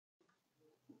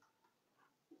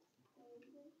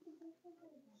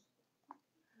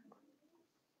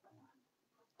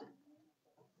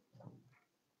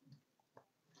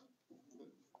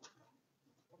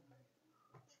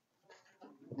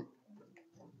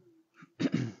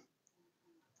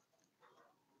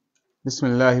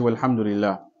Bismillah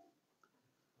walhamdulillah.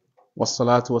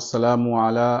 Wassalatu wassalamu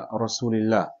ala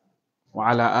rasulillah. Wa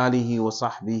ala alihi wa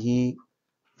sahbihi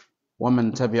wa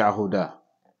man tabi'a hudah.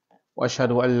 Wa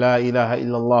ashhadu an la ilaha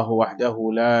illallah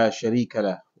wahdahu la sharika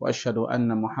lah. Wa ashhadu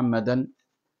anna Muhammadan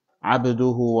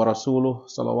abduhu wa rasuluh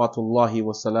salawatullahi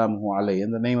wa salamuhu alayhi.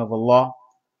 In the name of Allah,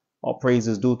 all praise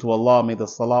is due to Allah. May the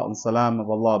salat and salam of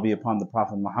Allah be upon the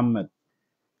Prophet Muhammad,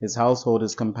 his household,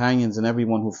 his companions, and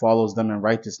everyone who follows them in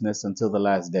righteousness until the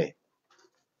last day.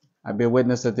 I bear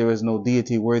witness that there is no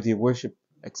deity worthy of worship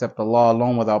except Allah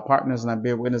alone without partners, and I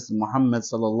bear witness that Muhammad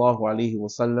sallallahu alaihi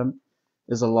wasallam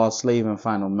is Allah's slave and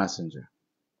final messenger.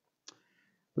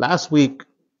 Last week,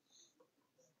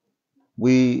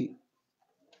 we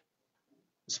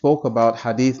spoke about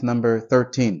Hadith number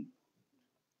 13,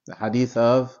 the Hadith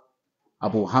of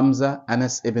Abu Hamza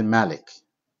Anas ibn Malik.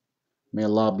 May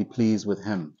Allah be pleased with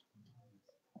him.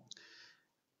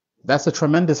 That's a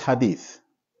tremendous Hadith,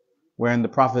 wherein the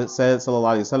Prophet said,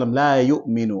 sallallahu alaihi wasallam, "La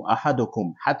yu'minu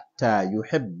ahadukum hatta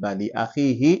yuhibba li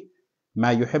akhihi ma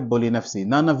yuhibbu li nafsi."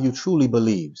 None of you truly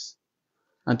believes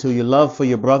until you love for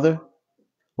your brother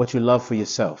what you love for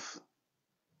yourself.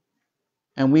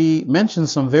 And we mentioned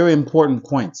some very important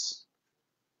points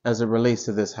as it relates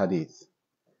to this Hadith.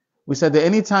 We said that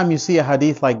anytime you see a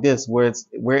Hadith like this,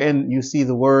 wherein you see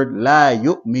the word "La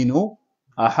yu'minu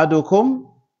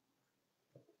ahadukum,"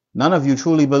 none of you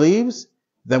truly believes,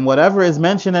 then whatever is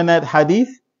mentioned in that hadith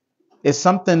is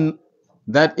something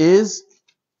that is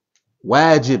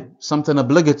wajib, something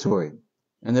obligatory.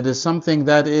 And it is something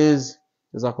that is,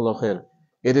 jazakallahu khair,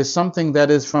 it is something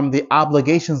that is from the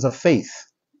obligations of faith.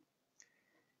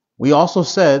 We also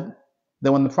said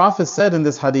that when the Prophet said in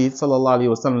this hadith, sallallahu alaihi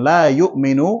wasallam, "La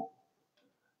yu'minu,"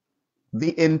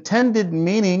 the intended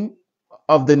meaning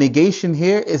of the negation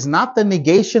here is not the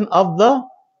negation of the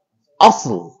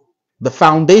asl, the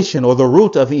foundation or the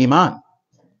root of Iman.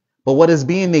 But what is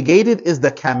being negated is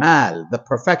the kamal, the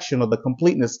perfection or the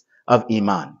completeness of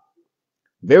Iman.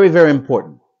 Very, very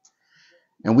important.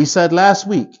 And we said last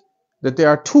week that there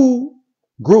are two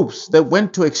groups that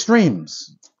went to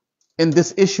extremes in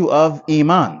this issue of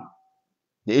Iman,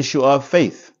 the issue of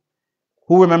faith.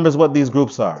 Who remembers what these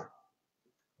groups are?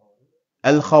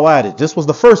 Al-Khawarij. This was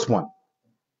the first one.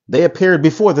 They appeared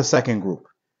before the second group.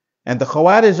 And the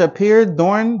Khawarij appeared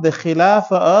during the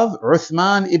Khilafah of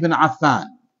Uthman ibn Affan.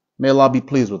 May Allah be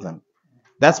pleased with him.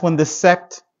 That's when this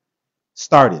sect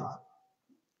started.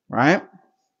 Right?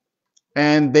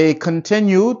 And they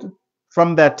continued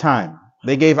from that time.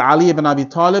 They gave Ali ibn Abi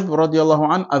Talib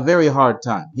radiallahu anh a very hard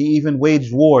time. He even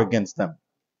waged war against them.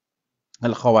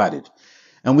 Al-Khawarij.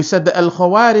 And we said that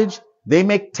Al-Khawarij, they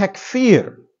make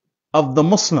takfir of the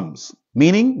Muslims.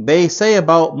 Meaning, they say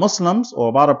about Muslims or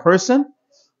about a person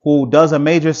who does a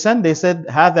major sin, they said,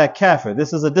 "Hadha kafir."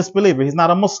 This is a disbeliever. He's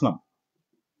not a Muslim.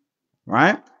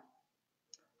 Right?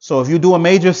 So if you do a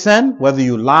major sin, whether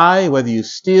you lie, whether you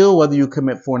steal, whether you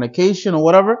commit fornication or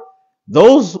whatever,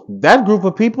 that group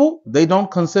of people, they don't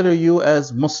consider you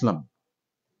as Muslim.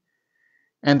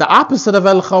 And the opposite of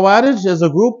Al-Khawarij is a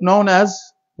group known as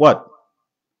what?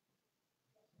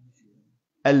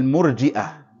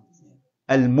 Al-Murji'ah.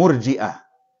 Al-Murji'ah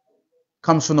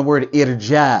comes from the word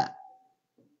irja.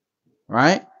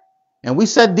 Right? And we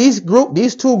said these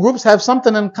two groups have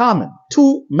something in common.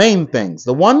 Two main things.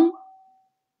 The one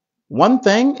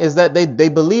thing is that they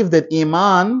believe that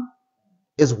Iman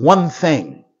is one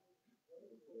thing.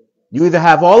 You either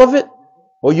have all of it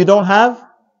or you don't have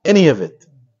any of it.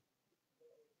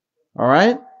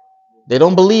 Alright? They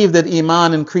don't believe that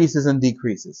Iman increases and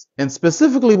decreases. And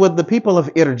specifically with the people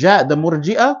of Irja, the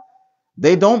Murji'ah,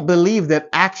 they don't believe that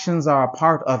actions are a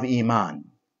part of Iman.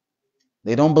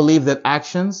 They don't believe that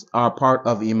actions are a part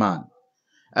of Iman.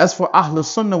 As for Ahlus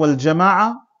Sunnah wal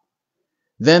Jama'ah,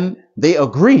 then they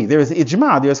agree. There is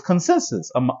ijma', there is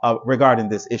consensus regarding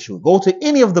this issue. Go to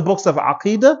any of the books of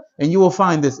Aqidah and you will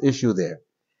find this issue there.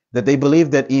 That they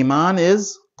believe that Iman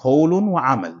is qawlun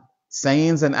wa amal,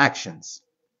 sayings and actions.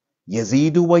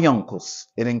 Yazidu wa yankus.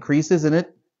 It increases and it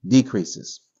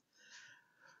decreases.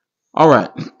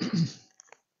 Alright.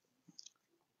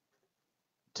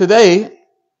 Today,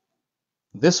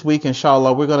 this week,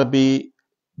 inshallah, we're going to be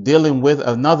dealing with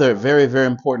another very, very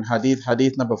important hadith,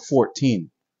 hadith number 14.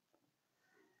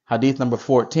 Hadith number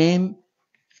 14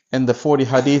 in the 40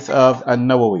 hadith of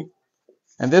An-Nawawī.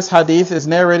 And this hadith is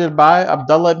narrated by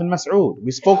Abdullah ibn Mas'ud.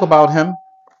 We spoke about him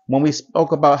when we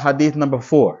spoke about hadith number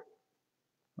 4,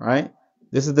 right?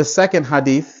 This is the second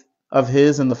hadith of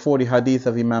his in the 40 hadith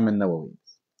of Imam An-Nawawī.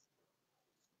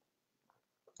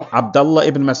 Abdullah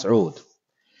ibn Mas'ud.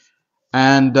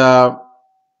 And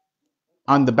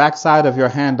on the back side of your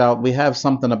handout, we have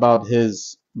something about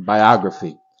his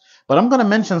biography. But I'm going to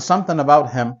mention something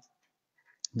about him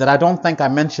that I don't think I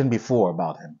mentioned before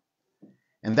about him.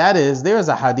 And that is, there is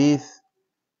a hadith,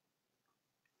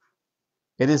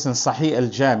 it is in Sahih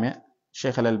al-Jami',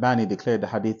 Shaykh al-Albani declared the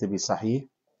hadith to be Sahih,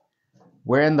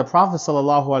 wherein the Prophet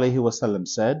ﷺ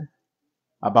said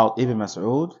about Ibn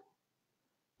Mas'ud,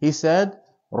 he said,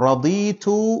 رَضِيتُ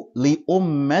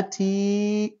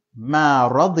لِأُمَّتِي مَا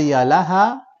رَضِيَ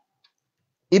لَهَا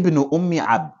ibn Ummi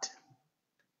Abd.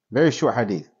 Very short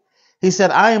hadith. He said,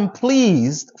 I am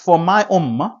pleased for my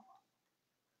ummah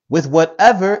with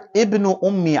whatever Ibn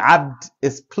Ummi Abd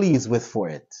is pleased with for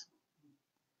it.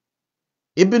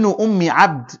 Ibn Ummi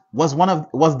Abd was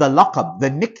the laqab, the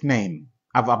nickname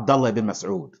of Abdullah ibn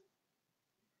Mas'ud.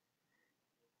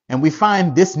 And we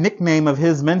find this nickname of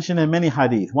his mentioned in many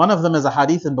hadith. One of them is a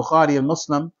hadith in Bukhari and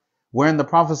Muslim, wherein the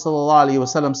Prophet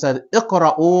ﷺ said,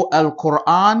 "Iqra'u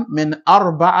al-Qur'an min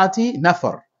arba'ati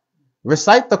nafar."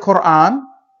 Recite the Quran,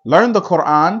 learn the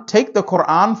Quran, take the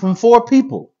Quran from 4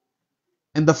 people.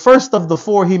 And the first of the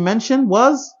 4 he mentioned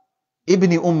was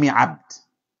Ibn Ummi Abd,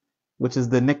 which is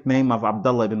the nickname of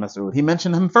Abdullah ibn Mas'ud. He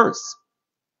mentioned him first.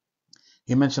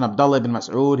 He mentioned Abdullah ibn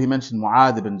Mas'ud, he mentioned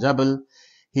Mu'adh ibn Jabal,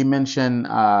 he mentioned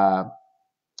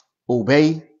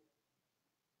Ubay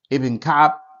ibn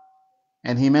Ka'b,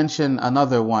 and he mentioned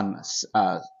another one,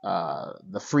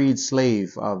 the freed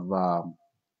slave of, I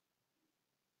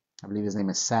believe his name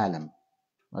is Salim,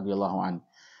 radiallahu anhu.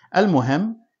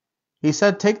 Al-Muhim, he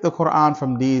said, take the Quran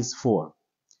from these 4.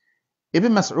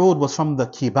 Ibn Mas'ud was from the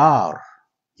Kibar.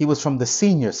 He was from the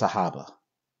senior Sahaba.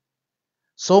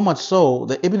 So much so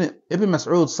that Ibn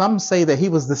Mas'ud, some say that he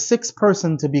was the 6th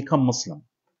person to become Muslim.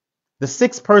 The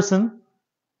 6th person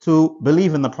to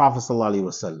believe in the Prophet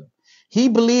ﷺ. He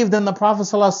believed in the Prophet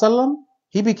ﷺ.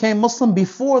 He became Muslim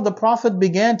before the Prophet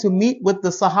began to meet with the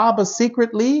Sahaba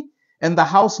secretly in the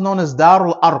house known as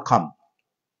Darul Arqam.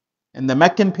 In the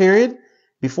Meccan period,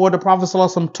 before the Prophet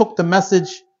ﷺ took the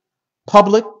message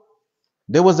public,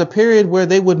 there was a period where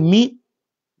they would meet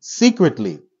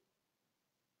secretly.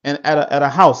 And at a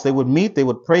house, they would meet, they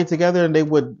would pray together, and they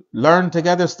would learn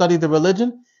together, study the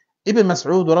religion. Ibn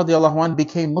Mas'ud radiallahu anhu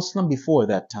became Muslim before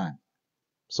that time.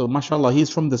 So mashallah, he's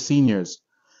from the seniors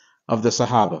of the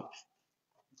Sahaba.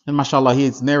 And mashallah,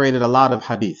 he's narrated a lot of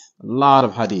hadith. A lot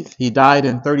of hadith. He died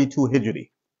in 32 Hijri.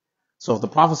 So if the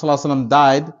Prophet ﷺ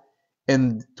died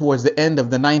towards the end of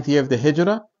the 9th year of the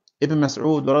Hijrah, Ibn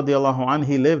Mas'ud radiallahu anhu,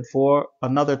 he lived for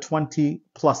another 20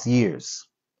 plus years.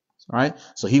 Right?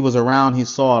 So he was around, he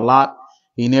saw a lot,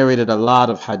 he narrated a lot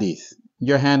of hadith. In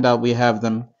your handout we have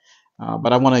them,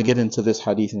 but I want to get into this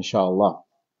hadith inshallah.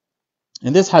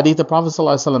 In this hadith, the Prophet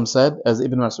ﷺ said, as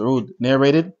Ibn Mas'ud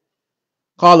narrated,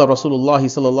 قال رسول الله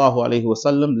صلى الله عليه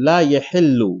وسلم لا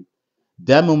يحل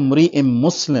دم امرئ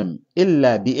مسلم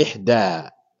إلا بإحدى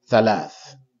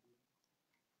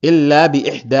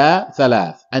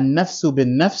ثلاث النفس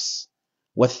بالنفس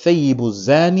والثيب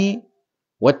الزاني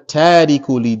والتارك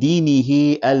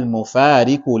لدينه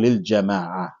المفارق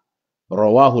للجماعة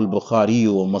رواه البخاري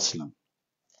ومسلم.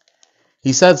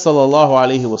 He said sallallahu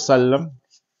alayhi wasallam,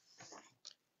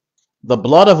 the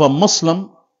blood of a Muslim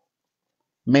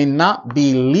may not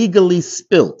be legally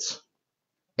spilt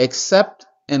except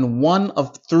in one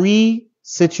of 3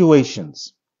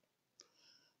 situations.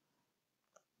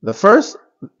 The first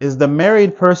is the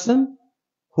married person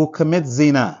who commits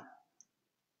zina.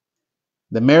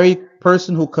 The married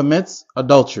person who commits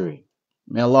adultery.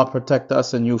 May Allah protect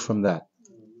us and you from that.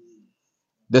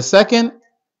 The second,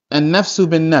 an-nafsu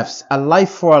bin-nafs, a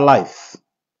life for a life.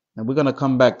 And we're going to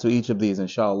come back to each of these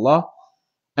inshallah.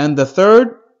 And the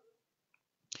third,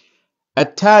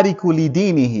 at-tariku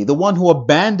li-dinihi, the one who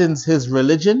abandons his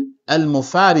religion,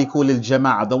 al-mufariku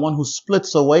lil-jama'ah, the one who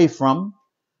splits away from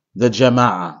the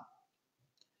jama'ah.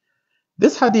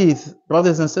 This hadith,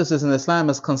 brothers and sisters in Islam,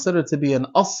 is considered to be an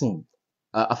asl,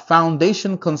 a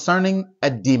foundation concerning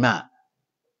ad-dima,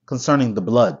 concerning the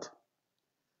blood.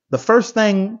 The first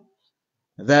thing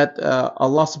that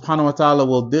Allah subhanahu wa ta'ala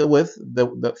will deal with,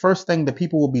 the first thing that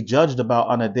people will be judged about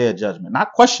on a day of judgment,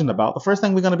 not questioned about, the first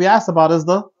thing we're going to be asked about is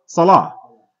the salah.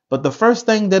 But the first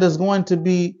thing that is going to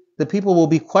be, the people will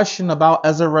be questioned about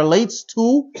as it relates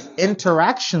to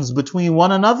interactions between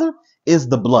one another is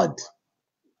the blood.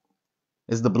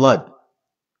 Is the blood.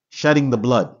 Shedding the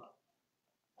blood.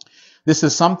 This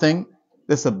is something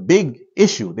that's a big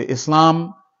issue that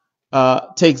Islam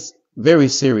takes very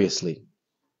seriously.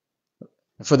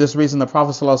 For this reason, the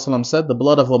Prophet ﷺ said, the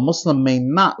blood of a Muslim may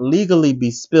not legally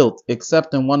be spilt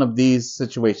except in one of these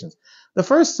situations. The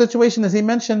first situation is he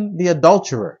mentioned the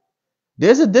adulterer.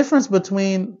 There's a difference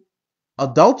between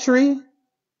adultery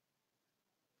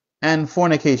and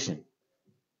fornication.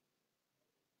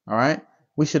 All right?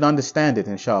 We should understand it,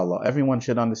 inshallah. Everyone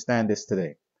should understand this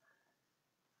today.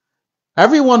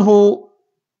 Everyone who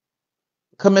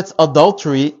commits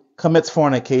adultery commits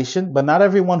fornication, but not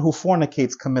everyone who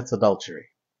fornicates commits adultery.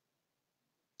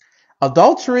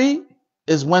 Adultery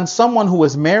is when someone who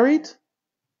is married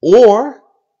or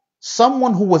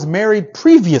someone who was married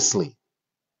previously.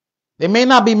 They may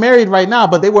not be married right now,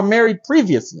 but they were married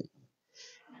previously.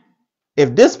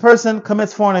 If this person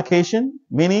commits fornication,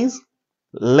 meaning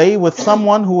lay with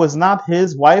someone who is not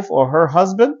his wife or her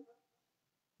husband,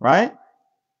 right?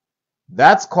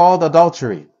 That's called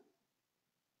adultery.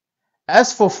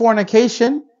 As for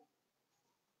fornication,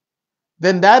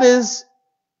 then that is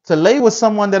to lay with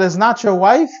someone that is not your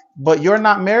wife, but you're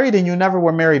not married and you never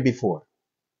were married before.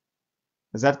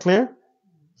 Is that clear?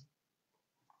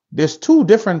 There's two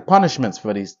different punishments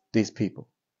for these people.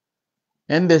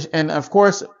 And of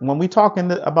course, when we talk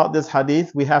about this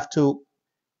hadith, we have to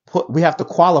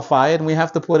qualify it, and we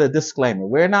have to put a disclaimer.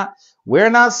 We're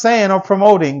not saying or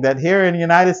promoting that here in the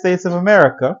United States of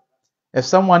America, if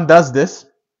someone does this,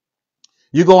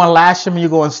 you go and lash him and you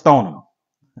go and stone him.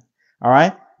 All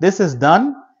right? This is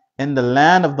done in the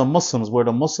land of the Muslims, where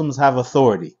the Muslims have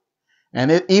authority.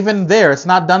 And even there, it's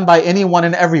not done by anyone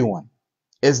and everyone.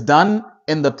 It's done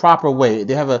in the proper way.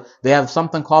 They have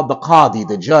something called the qadi,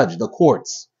 the judge, the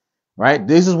courts. Right?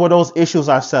 This is where those issues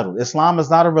are settled. Islam is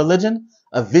not a religion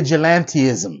of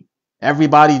vigilantism.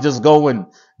 Everybody just go and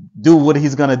do what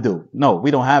he's going to do. No, we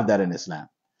don't have that in Islam.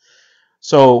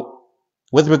 So,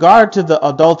 with regard to the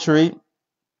adultery,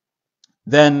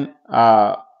 then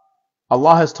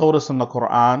Allah has told us in the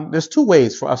Quran, there's two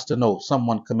ways for us to know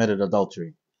someone committed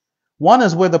adultery. One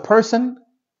is where the person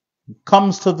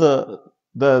comes to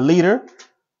the leader,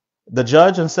 the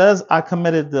judge, and says, I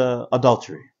committed the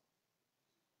adultery.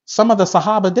 Some of the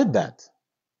Sahaba did that.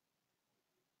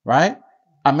 Right?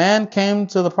 A man came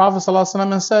to the Prophet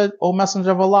ﷺ and said, O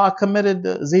Messenger of Allah, I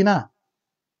committed zina.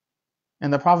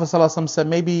 And the Prophet ﷺ said,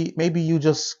 maybe you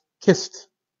just kissed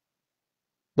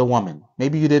the woman.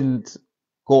 Maybe you didn't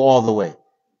go all the way.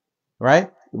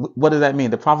 Right? What did that mean?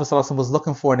 The Prophet ﷺ was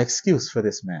looking for an excuse for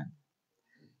this man.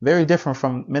 Very different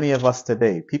from many of us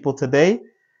today. People today,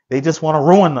 they just want to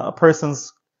ruin a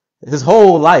person's his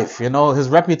whole life, his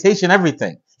reputation,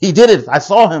 everything. He did it. I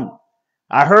saw him.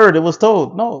 I heard, it was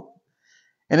told. No.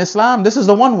 In Islam, this is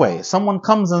the one way. Someone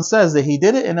comes and says that he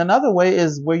did it. And another way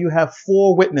is where you have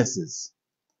 4 witnesses.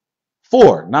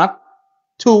 4, not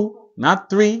 2, not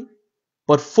 3,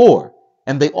 but 4.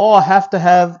 And they all have to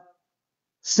have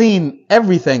seen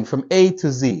everything from A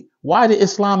to Z. Why did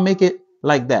Islam make it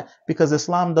like that? Because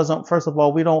Islam doesn't, first of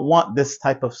all, we don't want this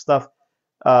type of stuff.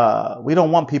 We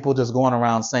don't want people just going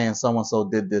around saying so-and-so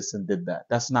did this and did that.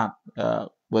 That's not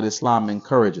what Islam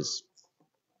encourages.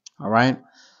 All right.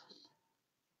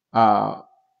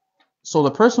 So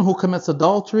the person who commits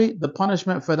adultery, the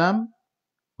punishment for them,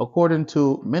 according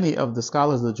to many of the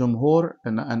scholars, the Jumhur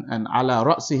and ala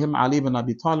ra'sihim Ali ibn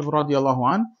Abi Talib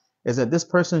radiyallahu an, is that this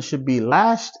person should be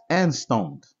lashed and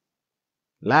stoned.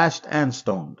 Lashed and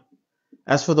stoned.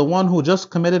 As for the one who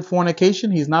just committed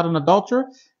fornication, he's not an adulterer,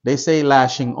 they say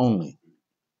lashing only.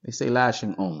 They say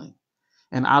lashing only.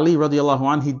 And Ali radiallahu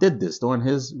anh, he did this during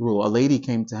his rule. A lady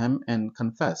came to him and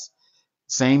confessed.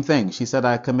 Same thing. She said,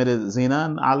 I committed zina.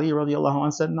 And Ali radiallahu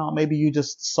anh said, no, maybe you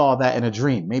just saw that in a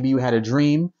dream. Maybe you had a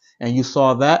dream and you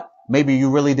saw that. Maybe you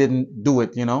really didn't do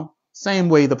it, Same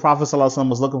way the Prophet ﷺ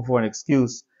was looking for an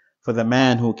excuse for the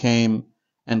man who came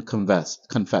and confessed.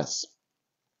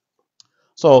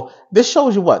 So this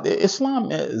shows you what?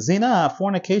 Islam, zina,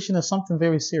 fornication is something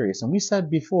very serious. And we said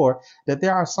before that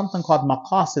there are something called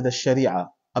maqasid al-sharia,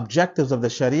 objectives of the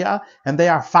sharia, and they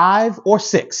are 5 or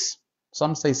 6.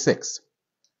 Some say 6.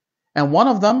 And one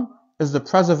of them is the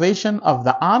preservation of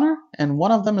the honor, and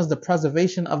one of them is the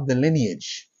preservation of the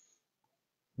lineage.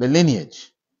 The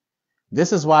lineage.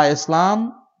 This is why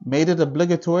Islam made it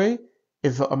obligatory.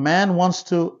 If a man wants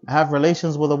to have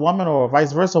relations with a woman, or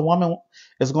vice versa, a woman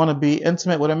is going to be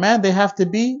intimate with a man, they have to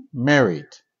be married.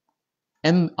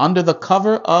 And under the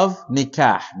cover of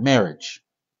nikah, marriage.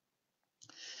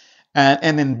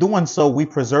 And in doing so, we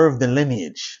preserve the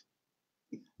lineage.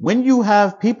 When you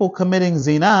have people committing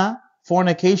zina,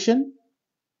 fornication,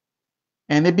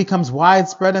 and it becomes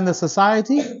widespread in the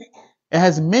society, it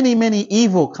has many, many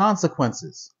evil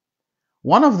consequences.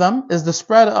 One of them is the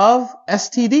spread of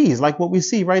STDs, like what we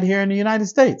see right here in the United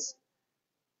States.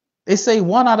 They say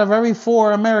 1 out of every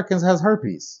 4 Americans has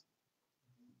herpes.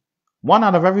 1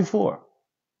 out of every 4.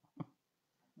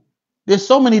 There's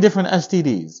so many different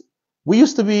STDs. We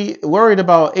used to be worried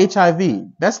about HIV.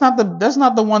 That's not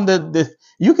the one that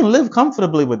you can live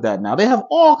comfortably with that now. They have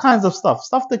all kinds of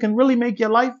stuff that can really make your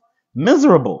life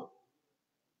miserable,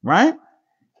 right?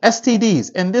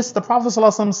 STDs. And this, the Prophet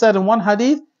ﷺ said in one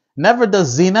hadith, never does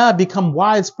zina become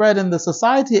widespread in the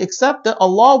society except that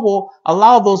Allah will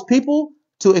allow those people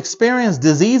to experience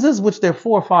diseases which their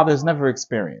forefathers never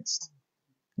experienced.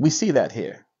 We see that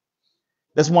here.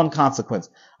 That's one consequence.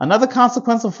 Another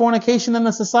consequence of fornication in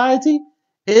the society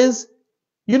is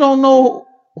you don't know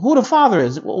who the father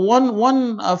is.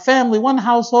 One family, one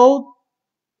household,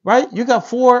 right? You got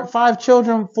 4 or 5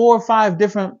 children, 4 or 5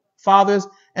 different fathers,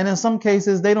 and in some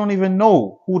cases they don't even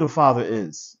know who the father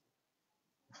is.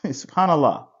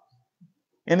 SubhanAllah.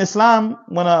 In Islam,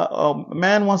 when a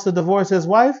man wants to divorce his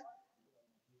wife,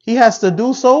 he has to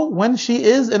do so when she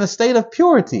is in a state of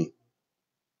purity,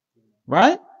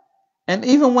 right? And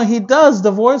even when he does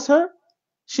divorce her,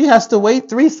 she has to wait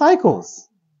 3 cycles,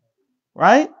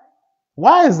 right?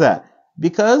 Why is that?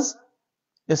 Because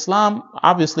Islam,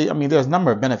 obviously, I mean, there's a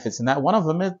number of benefits in that. One of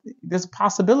them is there's a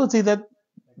possibility that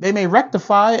they may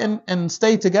rectify and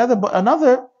stay together. But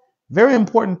another very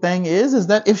important thing is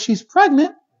that if she's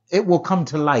pregnant, it will come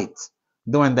to light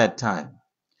during that time.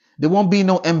 There won't be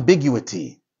no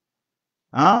ambiguity.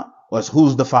 Or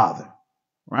who's the father,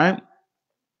 right?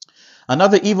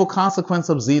 Another evil consequence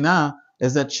of zina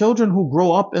is that children who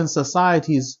grow up in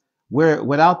societies where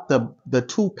without the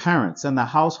 2 parents in the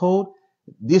household,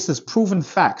 this is proven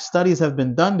fact. Studies have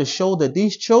been done to show that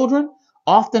these children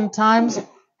oftentimes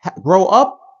grow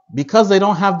up because they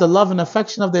don't have the love and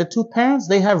affection of their 2 parents.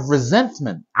 They have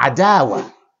resentment,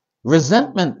 adawa,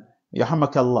 resentment,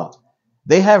 yahamakallah.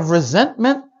 They have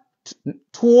resentment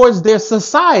towards their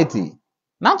society,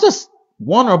 not just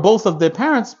one or both of their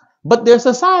parents, but their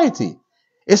society.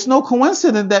 It's no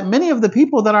coincidence that many of the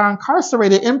people that are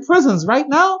incarcerated in prisons right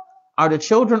now are the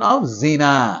children of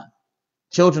zina,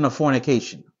 children of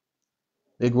fornication.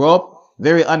 They grow up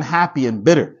very unhappy and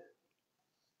bitter.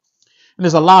 And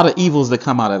there's a lot of evils that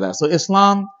come out of that. So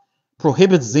Islam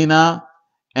prohibits zina,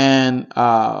 and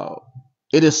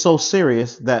it is so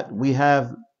serious that we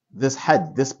have this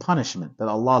had, this punishment that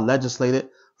Allah legislated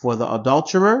for the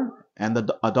adulterer and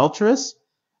the adulteress,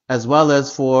 as well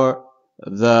as for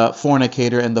the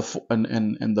fornicator and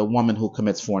the woman who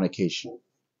commits fornication.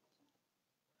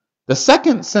 The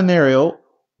second scenario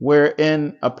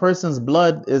wherein a person's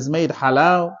blood is made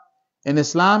halal in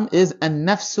Islam is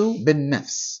an-nafsu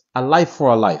bin-nafs, a life for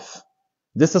a life.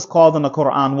 This is called in the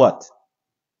Quran what?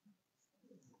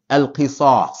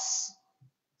 Al-Qisas.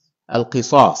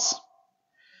 Al-Qisas.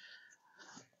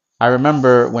 I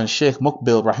remember when Sheikh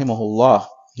Muqbil, rahimahullah,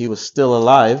 he was still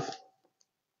alive,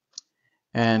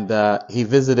 and he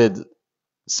visited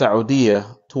Saudi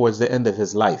towards the end of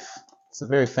his life. It's a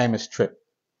very famous trip.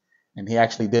 And he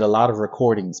actually did a lot of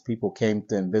recordings. People came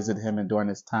to and visit him during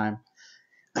his time.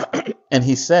 And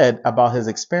he said about his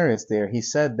experience there, he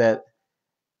said that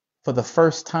for the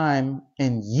first time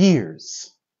in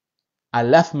years, I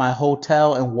left my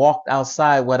hotel and walked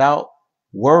outside without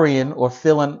worrying or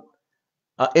feeling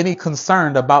any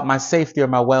concern about my safety or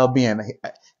my well-being.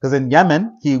 Because in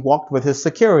Yemen, he walked with his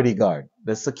security guard.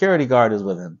 The security guard is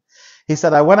with him. He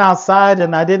said, I went outside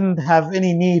and I didn't have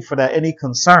any need for that, any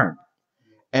concern.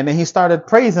 And then he started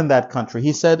praising that country.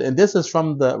 He said, and this is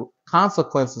from the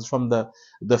consequences, from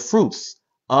the fruits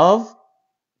of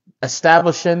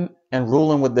establishing and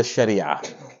ruling with the Sharia.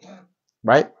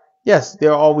 Right? Yes,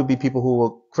 there will always be people who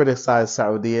will criticize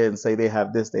Saudi and say they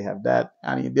have this, they have that.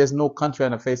 I mean, there's no country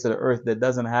on the face of the earth that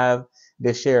doesn't have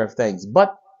their share of things.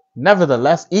 But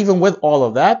nevertheless, even with all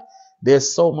of that,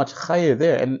 there's so much khair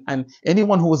there. And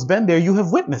anyone who has been there, you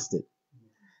have witnessed it.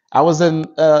 I was in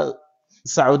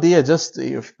Saudi just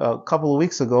a couple of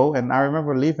weeks ago, and I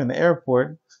remember leaving the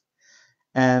airport,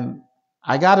 and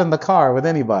I got in the car with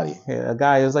anybody. A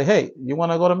guy was like, hey, you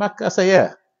want to go to Mecca? I said,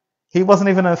 yeah. He wasn't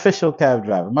even an official cab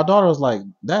driver. My daughter was like,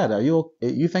 Dad,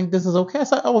 you think this is okay? I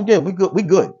said, oh yeah, we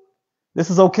good. This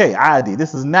is okay. Adi,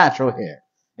 this is natural here.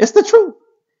 It's the truth.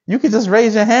 You can just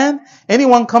raise your hand.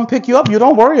 Anyone come pick you up. You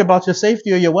don't worry about your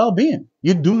safety or your well-being.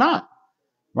 You do not.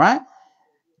 Right?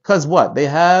 Because what? They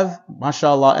have,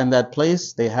 mashallah, in that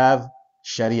place, they have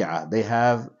sharia. They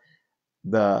have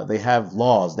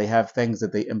laws. They have things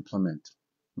that they implement.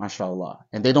 Mashallah.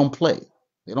 And they don't play.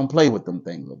 They don't play with them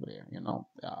things over there, you know.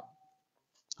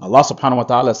 Allah subhanahu wa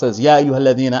ta'ala says, Ya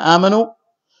ayyuhalladhina amanu,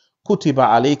 كُتِبَ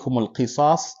عَلَيْكُمُ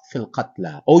الْقِصَاصِ فِي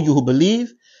الْقَتْلَى. O you who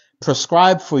believe,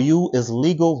 prescribed for you is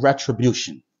legal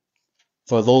retribution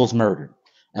for those murdered.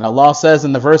 And Allah says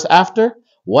in the verse after,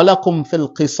 وَلَكُمْ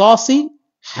فِي الْقِصَاصِ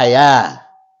حَيَاةٌ.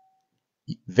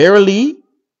 Verily,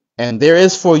 and there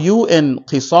is for you in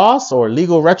qisas or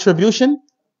legal retribution,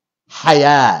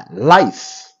 haya,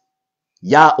 life.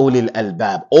 Ya ulil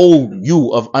albab, O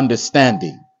you of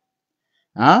understanding.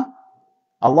 Huh?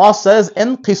 Allah says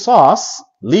in qisas,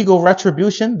 legal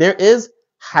retribution, there is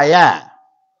haya.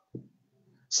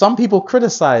 Some people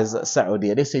criticize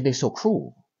Saudi. They say they're so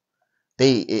cruel.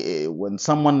 When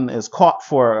someone is caught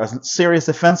for a serious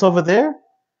offense over there,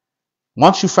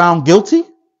 once you found guilty,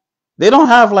 they don't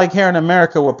have like here in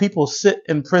America where people sit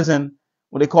in prison,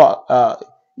 what they call,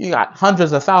 you got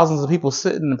hundreds of thousands of people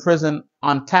sitting in prison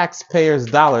on taxpayers'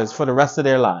 dollars for the rest of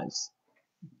their lives.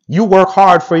 You work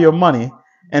hard for your money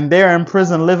and they're in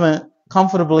prison living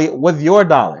comfortably with your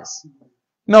dollars.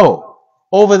 No.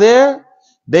 Over there,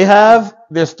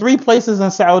 there's 3 places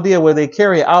in Saudi where they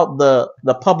carry out the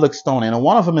public stoning, and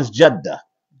one of them is Jeddah.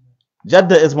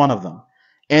 Jeddah is one of them.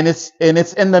 And it's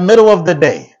in the middle of the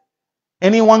day.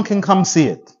 Anyone can come see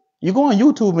it. You go on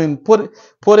YouTube and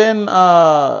put in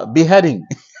beheading.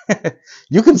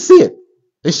 You can see it.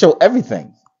 They show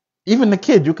everything. Even the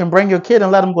kid, you can bring your kid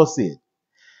and let him go see it.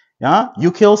 Yeah?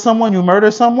 You kill someone, you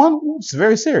murder someone, it's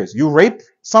very serious. You rape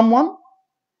someone,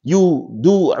 you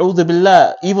do a'udhu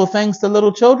billah, evil things to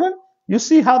little children, you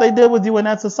see how they deal with you in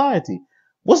that society.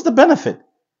 What's the benefit?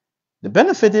 The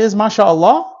benefit is,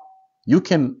 mashallah, you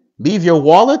can leave your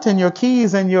wallet and your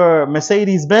keys and your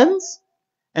Mercedes Benz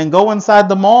and go inside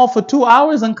the mall for 2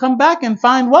 hours and come back and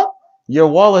find what? Your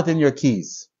wallet and your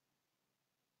keys.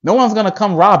 No one's going to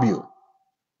come rob you.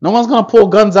 No one's going to pull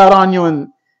guns out on you and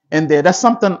there. That's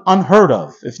something unheard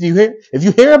of. If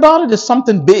you hear about it, it's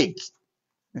something big.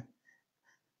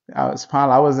 I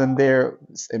was in there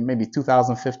in maybe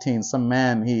 2015. Some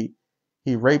man,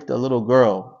 he raped a little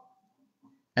girl,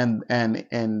 and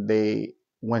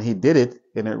when he did it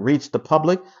and it reached the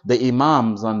public, the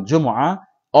imams on Jumu'ah,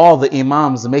 all the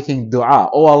imams making dua,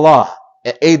 oh Allah,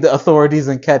 aid the authorities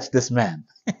and catch this man.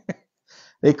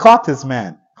 They caught this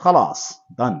man. Khalas,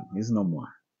 done. He's no more.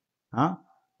 Huh?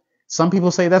 Some people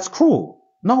say that's cruel.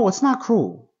 No, it's not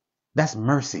cruel. That's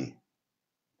mercy.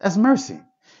 That's mercy.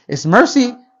 It's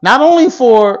mercy not only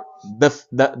for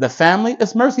the family,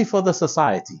 it's mercy for the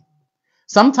society.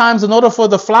 Sometimes in order for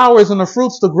the flowers and the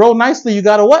fruits to grow nicely, you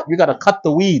gotta what? You gotta cut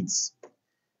the weeds.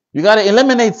 You gotta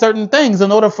eliminate certain things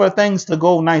in order for things to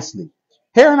go nicely.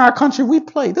 Here in our country, we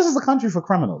play. This is a country for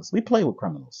criminals. We play with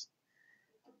criminals.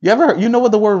 You know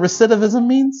what the word recidivism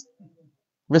means?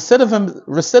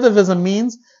 Recidivism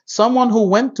means someone who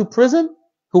went to prison,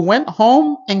 who went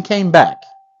home and came back.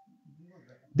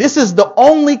 This is the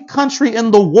only country in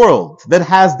the world that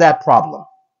has that problem.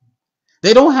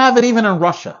 They don't have it even in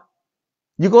Russia.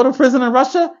 You go to prison in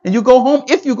Russia and you go home.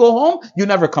 If you go home, you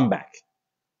never come back.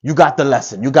 You got the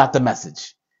lesson. You got the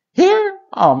message. Here,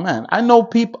 oh man, I know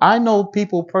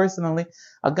people personally.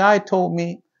 A guy told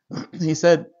me, he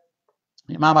said,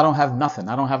 Imam, I don't have nothing.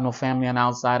 I don't have no family on the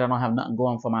outside. I don't have nothing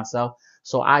going for myself.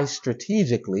 So I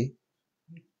strategically,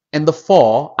 in the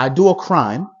fall, I do a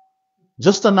crime,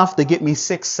 just enough to get me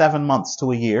 6-7 months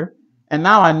to a year. And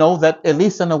now I know that at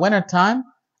least in the winter time,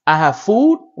 I have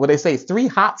food, what they say, 3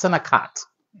 hots and a cot.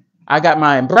 I got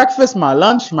my breakfast, my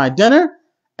lunch, my dinner,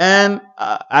 and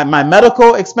my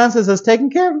medical expenses is taken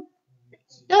care of.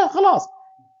 Yeah, khalas.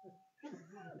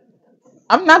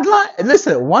 I'm not lying.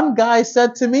 Listen, one guy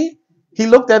said to me, he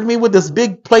looked at me with this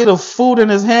big plate of food in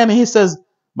his hand and he says,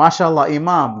 MashaAllah,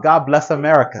 Imam, God bless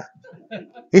America.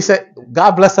 He said,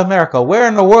 God bless America. Where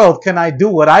in the world can I do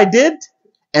what I did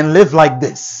and live like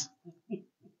this?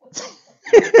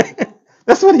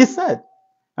 That's what he said.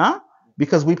 Huh?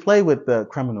 Because we play with the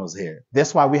criminals here.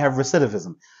 That's why we have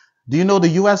recidivism. Do you know the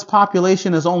U.S.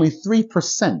 population is only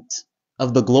 3%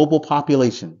 of the global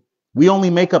population? We only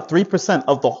make up 3%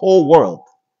 of the whole world.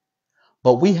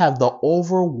 But we have the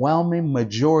overwhelming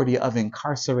majority of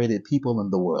incarcerated people in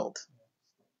the world.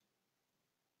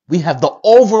 We have the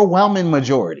overwhelming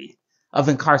majority of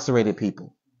incarcerated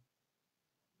people.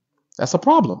 That's a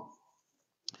problem.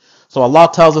 So Allah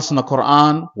tells us in the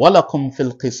Quran, وَلَكُمْ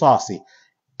فِي الْقِصَاصِ,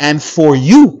 and for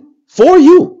you,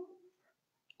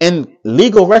 in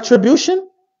legal retribution,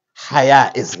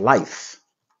 haya is life.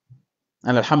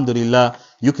 And alhamdulillah,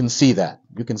 you can see that.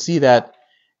 You can see that,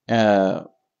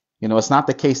 it's not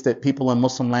the case that people in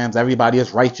Muslim lands, everybody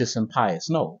is righteous and pious.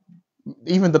 No.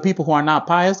 Even the people who are not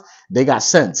pious, they got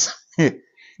sense.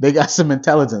 They got some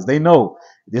intelligence. They know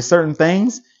there's certain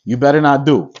things you better not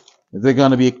do. There's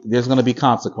going to be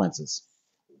consequences.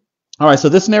 Alright, so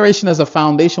this narration is a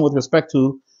foundation with respect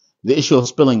to the issue of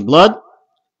spilling blood.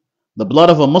 The blood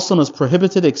of a Muslim is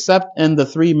prohibited except in the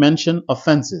three mentioned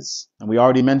offenses. And we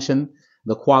already mentioned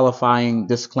the qualifying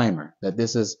disclaimer that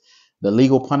this is the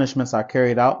legal punishments are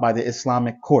carried out by the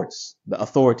Islamic courts, the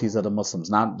authorities of the Muslims,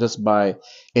 not just by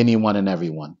anyone and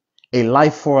everyone. A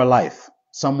life for a life.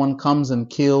 Someone comes and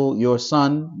kill your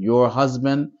son, your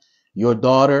husband, your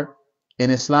daughter.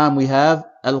 In Islam, we have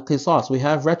al-qisas, we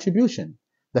have retribution.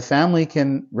 The family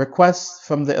can request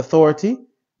from the authority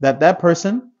that that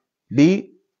person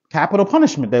be capital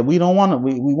punishment, that we don't want it,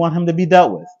 we want him to be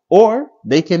dealt with. Or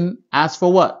they can ask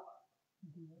for what?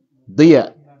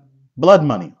 Diya, blood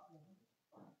money.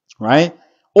 Right?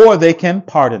 Or they can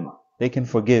pardon. They can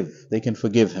forgive. They can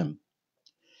forgive him.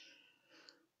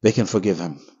 They can forgive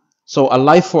him. So a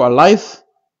life for a life.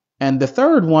 And the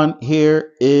third one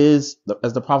here is,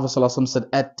 as the Prophet ﷺ said,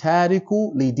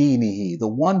 At-Tariku li-dinihi, the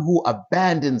one who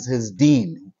abandons his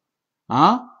deen.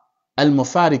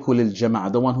 Al-Mufariku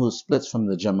lil-Jama'ah, the one who splits from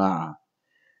the Jama'ah.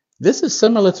 This is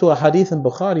similar to a hadith in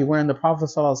Bukhari wherein the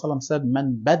Prophet ﷺ said,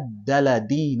 Man baddala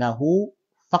deenahu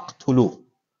faqtulu.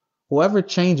 Whoever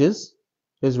changes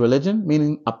his religion,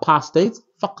 meaning apostates,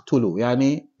 faqtulu,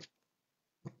 yani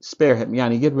spare him,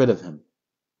 yani get rid of him.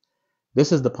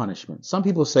 This is the punishment. Some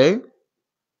people say,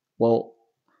 well,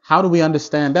 how do we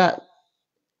understand that?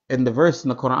 In the verse in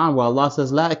the Quran where Allah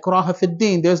says, La ikraha fid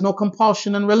deen, there's no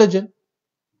compulsion in religion.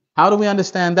 How do we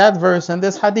understand that verse and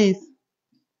this hadith?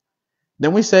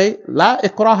 Then we say, La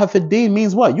ikraha fid deen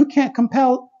means what? You can't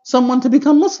compel someone to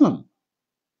become Muslim.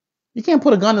 You can't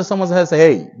put a gun to someone's head and say,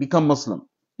 hey, become Muslim.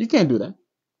 You can't do that.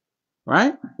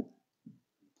 Right?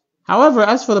 However,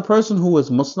 as for the person who is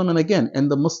Muslim, and again, in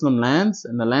the Muslim lands,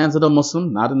 in the lands of the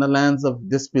Muslim, not in the lands of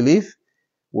disbelief,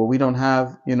 where we don't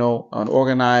have, an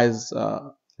organized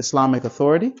Islamic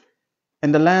authority,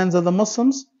 in the lands of the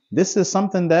Muslims, this is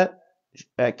something that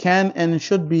can and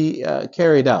should be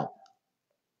carried out.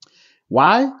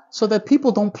 Why? So that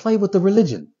people don't play with the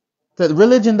religion. That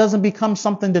religion doesn't become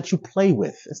something that you play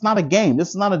with. It's not a game. This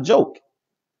is not a joke.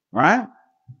 Right?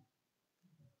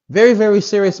 Very, very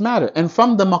serious matter. And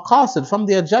from the maqasid, from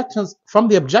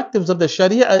the objectives of the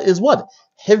Sharia is what?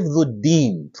 Hifdhud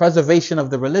deen, preservation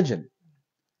of the religion.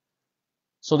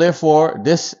 So therefore,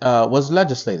 this was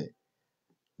legislated.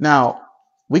 Now,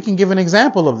 we can give an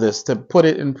example of this to put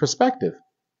it in perspective.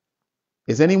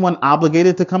 Is anyone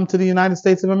obligated to come to the United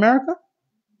States of America?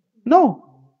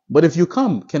 No. But if you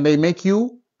come, can they make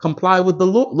you comply with the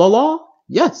law?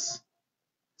 Yes.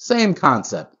 Same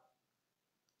concept.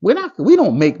 We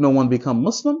don't make no one become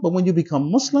Muslim, but when you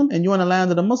become Muslim and you're in the land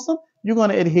of the Muslim, you're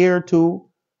going to adhere to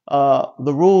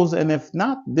the rules, and if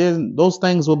not, then those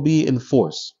things will be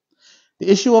enforced.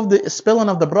 The issue of the spilling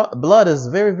of the blood is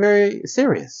very, very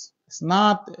serious. It's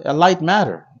not a light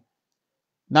matter.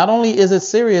 Not only is it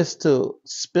serious to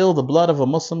spill the blood of a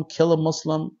Muslim, kill a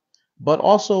Muslim, but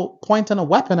also pointing a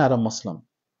weapon at a Muslim.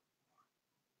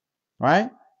 Right?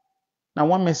 Now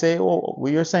one may say, well,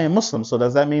 you're saying Muslim, so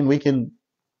does that mean we can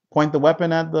point the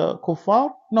weapon at the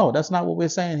kuffar? No, that's not what we're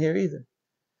saying here either.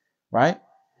 Right?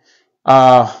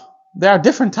 There are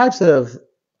different types of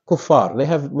kuffar.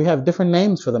 We have different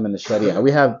names for them in the Sharia.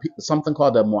 We have something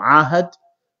called a mu'ahad,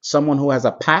 someone who has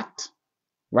a pact,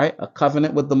 right? A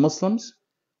covenant with the Muslims.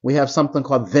 We have something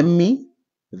called dhimmi.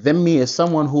 Dhimmi is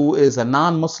someone who is a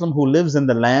non-Muslim who lives in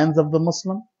the lands of the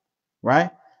Muslim,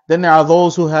 right? Then there are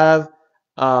those who have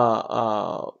there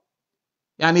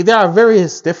are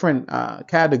various different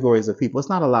categories of people. It's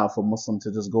not allowed for Muslims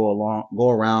to just go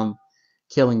around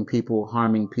killing people,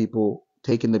 harming people,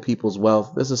 taking the people's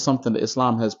wealth. This is something that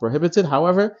Islam has prohibited.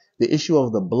 However, the issue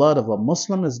of the blood of a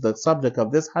Muslim is the subject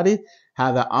of this hadith.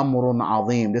 Hada amrun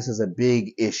azim. This is a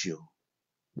big issue.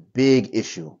 Big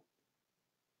issue.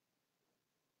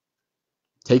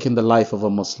 Taking the life of a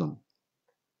Muslim.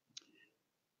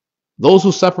 Those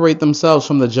who separate themselves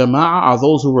from the Jama'ah are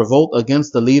those who revolt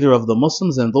against the leader of the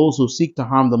Muslims and those who seek to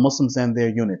harm the Muslims and their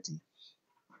unity.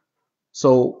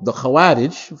 So the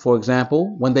Khawarij, for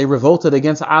example, when they revolted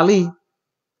against Ali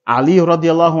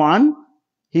radiallahu an,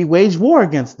 he waged war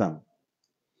against them.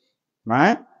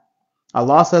 Right?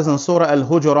 Allah says in Surah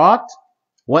Al-Hujurat,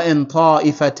 وَإِن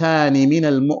طَائِفَتَانِ مِنَ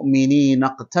الْمُؤْمِنِينَ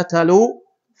اقْتَتَلُوا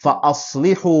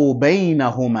فَأَصْلِحُوا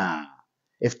بَيْنَهُمَا.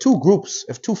 If two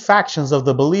factions of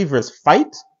the believers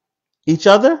fight each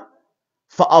other,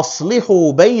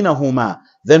 فَأَصْلِحُوا بَيْنَهُمَا,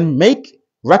 then make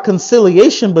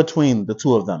reconciliation between the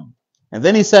two of them. And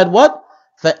then he said what?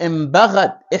 فَإِن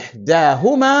بَغَتْ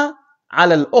إِحْدَاهُمَا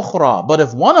عَلَى الْأُخْرَى. But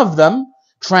if one of them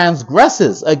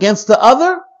transgresses against the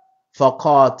other,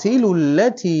 فَقَاتِلُوا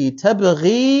الَّتِي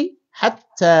تَبْغِي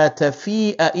حَتَّى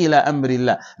تَفِيءَ إِلَى أَمْرِ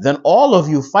اللَّهِ. Then all of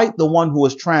you fight the one who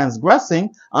is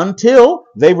transgressing until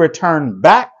they return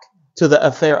back to the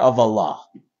affair of Allah.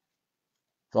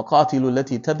 فَقَاتِلُوا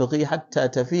الَّتِي تَبْغِي حَتَّى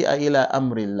تَفِيءَ إِلَى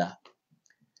أَمْرِ اللَّهِ.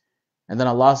 And then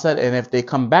Allah said, and if they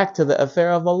come back to the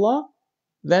affair of Allah,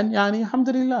 then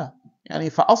alhamdulillah.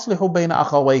 فَأَصْلِحُوا بَيْنَ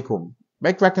أَخَوَيْكُمْ.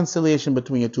 Make reconciliation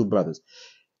between your two brothers.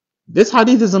 This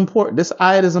hadith is important. This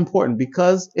ayat is important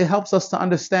because it helps us to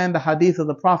understand the hadith of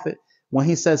the Prophet when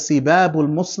he says, Sibabul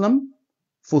Muslim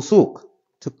fusuq.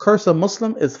 To curse a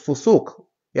Muslim is fusuq.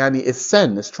 It's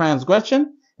sin, it's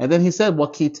transgression. And then he said,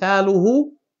 وَكِتَالُهُ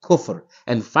kufr.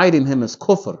 And fighting him is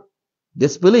kufr,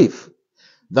 disbelief.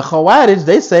 The Khawarij,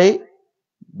 they say,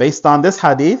 based on this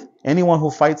hadith, anyone who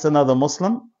fights another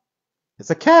Muslim is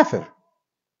a kafir.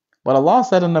 But Allah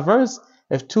said in the verse,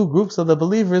 if two groups of the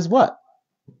believers what?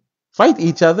 Fight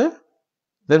each other,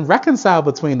 then reconcile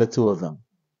between the two of them.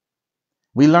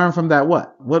 We learn from that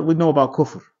what? What we know about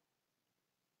kufr.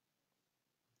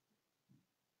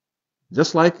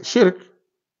 Just like shirk,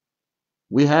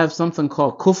 we have something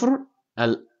called kufr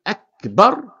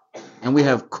al-akbar, and we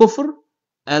have kufr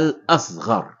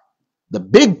al-asghar. The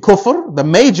big kufr, the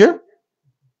major,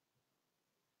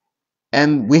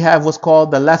 and we have what's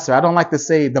called the lesser. I don't like to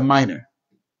say the minor,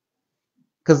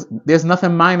 because there's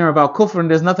nothing minor about kufr and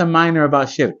there's nothing minor about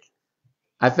shirk.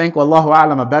 I think, wallahu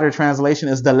a'lam, a better translation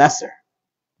is the lesser.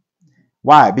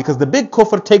 Why? Because the big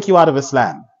kufr take you out of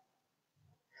Islam.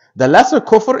 The lesser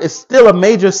kufr is still a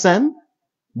major sin,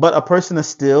 but a person is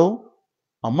still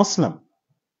a Muslim.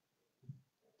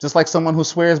 Just like someone who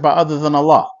swears by other than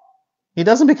Allah. He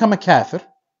doesn't become a kafir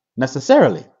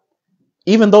necessarily,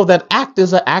 even though that act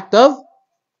is an act of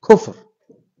kufr.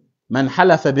 Man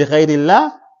halafa bi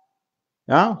ghayrillah.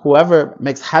 Whoever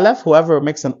makes halaf, whoever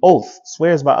makes an oath,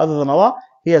 swears by other than Allah,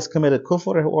 he has committed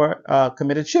kufr or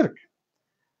committed shirk.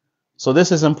 So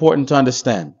this is important to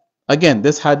understand. Again,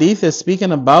 this hadith is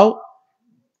speaking about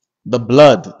the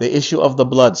blood, the issue of the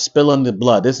blood, spilling the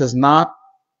blood. This is not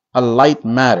a light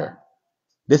matter.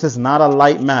 This is not a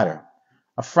light matter.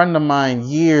 A friend of mine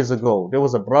years ago, there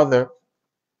was a brother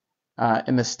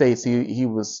in the States. He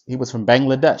was from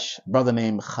Bangladesh. A brother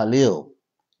named Khalil.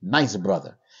 Nice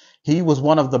brother. He was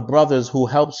one of the brothers who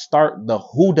helped start the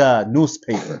Huda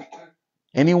newspaper.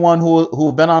 Anyone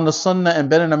who've been on the Sunnah and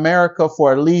been in America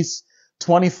for at least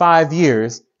 25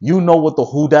 years, you know what the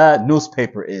Huda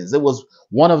newspaper is. It was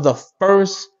one of the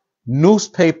first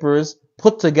newspapers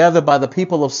put together by the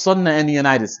people of Sunnah in the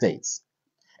United States.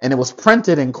 And it was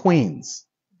printed in Queens.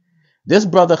 This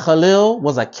brother Khalil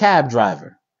was a cab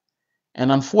driver.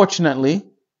 And unfortunately,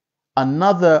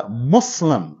 another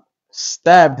Muslim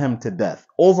stabbed him to death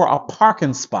over a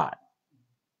parking spot.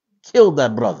 Killed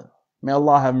that brother. May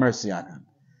Allah have mercy on him.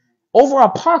 Over a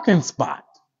parking spot.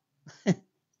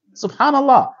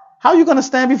 Subhanallah. How are you going to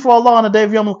stand before Allah on the day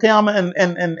of Yawm al-Qiyamah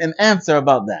and answer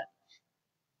about that?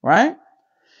 Right?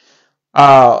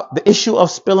 The issue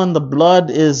of spilling the blood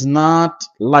is not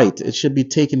light. It should be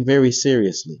taken very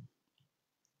seriously.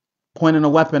 Pointing a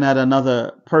weapon at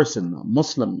another person, a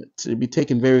Muslim, it should be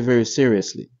taken very, very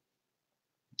seriously.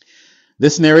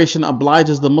 This narration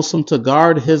obliges the Muslim to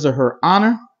guard his or her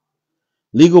honor.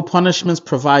 Legal punishments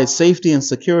provide safety and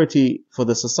security for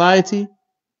the society.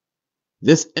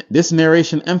 This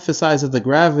narration emphasizes the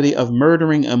gravity of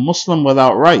murdering a Muslim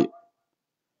without right.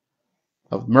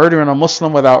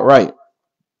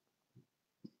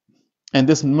 And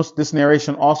this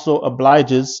narration also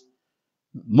obliges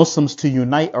Muslims to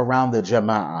unite around the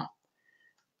Jama'ah.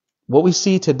 What we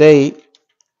see today,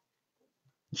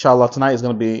 inshallah, tonight is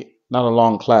going to be not a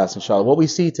long class, inshallah. What we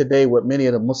see today with many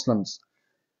of the Muslims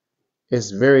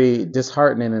is very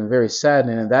disheartening and very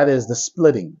saddening, and that is the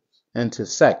splitting into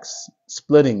sects,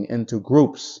 splitting into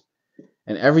groups,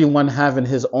 and everyone having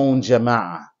his own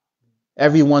Jama'ah,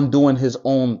 everyone doing his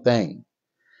own thing.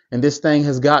 And this thing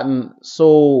has gotten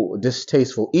so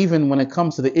distasteful, even when it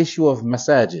comes to the issue of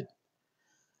masajid.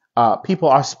 People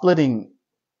are splitting.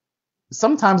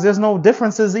 Sometimes there's no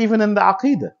differences even in the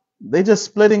aqidah. They're just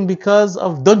splitting because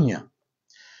of dunya.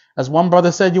 As one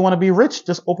brother said, you want to be rich?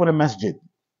 Just open a masjid.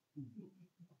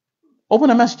 Open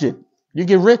a masjid. You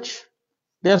get rich.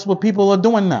 That's what people are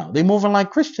doing now. They're moving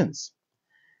like Christians.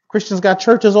 Christians got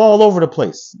churches all over the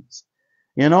place.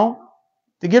 To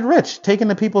get rich, taking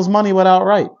the people's money without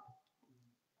right.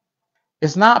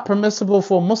 It's not permissible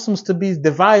for Muslims to be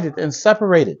divided and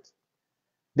separated.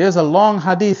 There's a long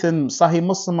hadith in Sahih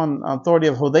Muslim on authority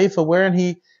of Hudayfa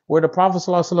where the Prophet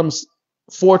ﷺ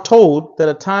foretold that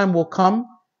a time will come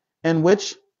in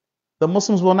which the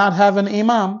Muslims will not have an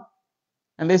Imam.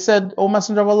 And they said, O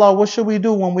Messenger of Allah, what should we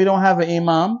do when we don't have an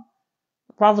Imam?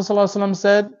 The Prophet ﷺ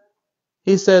said,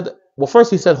 He said, well,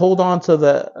 first he said, hold on to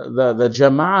the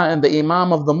jama'ah and the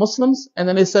imam of the Muslims. And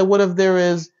then he said, what if there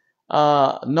is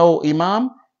no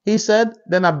imam? He said,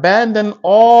 then abandon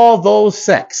all those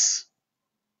sects,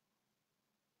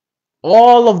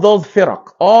 all of those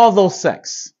firaq, all those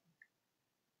sects.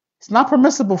 It's not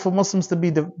permissible for Muslims to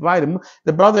be divided.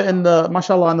 The brother in the,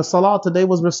 mashallah, in the salah today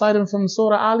was reciting from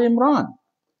Surah Al Imran.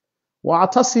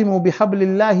 وَاعْتَصِمُوا بِحَبْلِ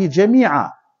اللَّهِ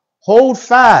جَمِيعًا. Hold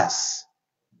fast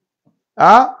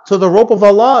to the rope of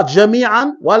Allah,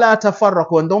 جَمِيعًا وَلَا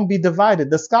تَفَرَّقُوا. And don't be divided.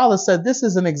 The scholar said this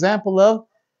is an example of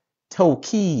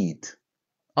Tawheed.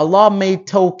 Allah made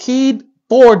Tawheed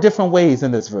 4 different ways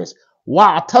in this verse.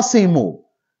 وَاعْتَصِمُوا.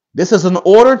 This is an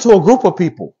order to a group of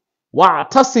people.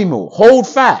 وَاعْتَصِمُوا. Hold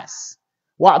fast.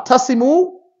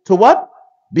 وَاعْتَصِمُوا to what?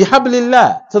 بِحَبْلِ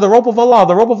اللَّهِ. To the rope of Allah.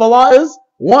 The rope of Allah is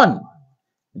 1.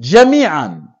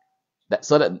 Jami'an.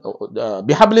 So that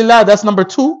bihablillah, that's number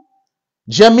 2.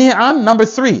 Jami'an, number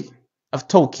 3 of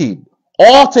Tawheed.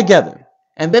 All together.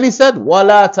 And then he said,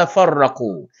 wala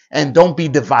tafarraqu. And don't be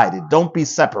divided. Don't be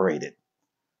separated.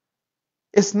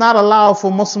 It's not allowed for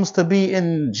Muslims to be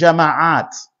in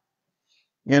jama'at,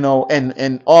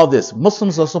 and all this.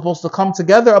 Muslims are supposed to come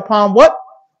together upon what?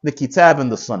 The kitab and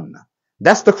the sunnah.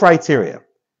 That's the criteria.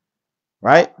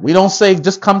 Right? We don't say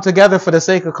just come together for the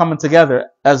sake of coming together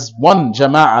as one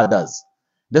jama'ah does.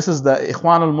 This is the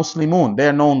Ikhwan al-Muslimun.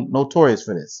 They're notorious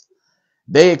for this.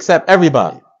 They accept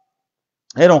everybody.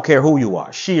 They don't care who you are.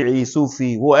 Shi'i,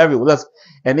 Sufi, whoever.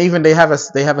 And even they have a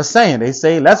saying. They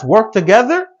say, let's work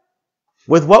together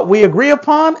with what we agree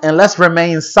upon and let's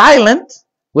remain silent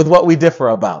with what we differ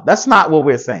about. That's not what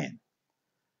we're saying.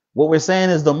 What we're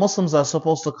saying is the Muslims are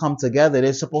supposed to come together.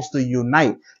 They're supposed to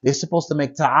unite. They're supposed to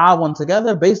make ta'awun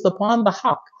together based upon the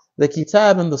haqq, the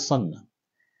kitab and the sunnah.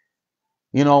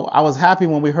 I was happy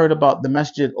when we heard about the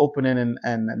masjid opening in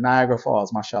Niagara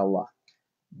Falls, mashallah.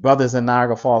 Brothers in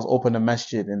Niagara Falls open a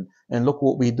masjid and look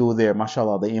what we do there,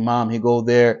 mashallah. The Imam, he go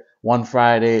there one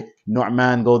Friday.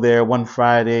 Nu'man go there one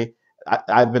Friday.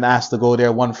 I've been asked to go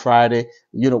there one Friday.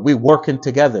 We working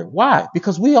together. Why?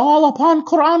 Because we all upon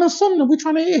Quran and Sunnah. We're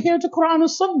trying to adhere to Quran and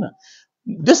Sunnah.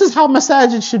 This is how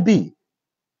masajid should be.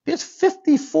 There's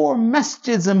 54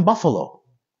 masjids in Buffalo.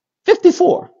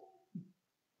 54.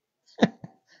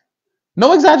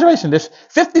 No exaggeration. There's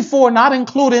 54, not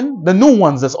including the new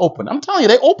ones that's open. I'm telling you,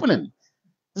 they're opening.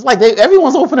 It's like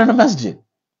everyone's opening a masjid.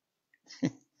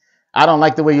 I don't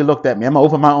like the way you looked at me. I'm going to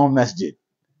open my own masjid.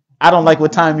 I don't like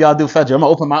what time y'all do Fajr. I'm going to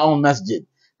open my own masjid.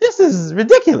 This is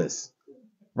ridiculous,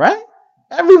 right?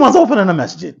 Everyone's opening a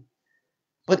masjid.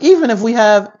 But even if we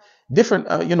have different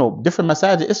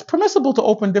masajid, it's permissible to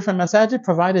open different masajid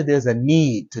provided there's a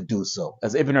need to do so.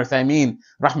 As Ibn Uthaymeen,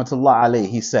 rahmatullah alayhi,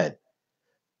 he said,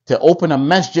 to open a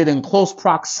masjid in close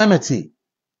proximity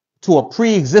to a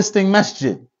pre-existing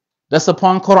masjid that's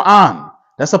upon Quran,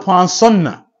 that's upon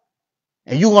Sunnah,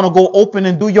 and you want to go open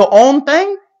and do your own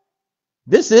thing,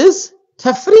 this is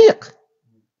tafriq.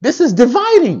 This is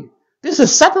dividing. This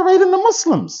is separating the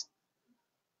Muslims.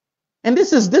 And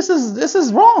this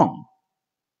is wrong.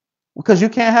 Because you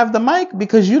can't have the mic,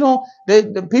 because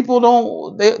the people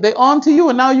don't, they on to you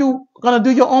and now you gonna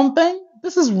do your own thing.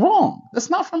 This is wrong.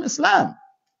 That's not from Islam.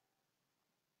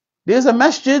 There's a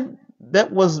masjid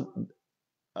that was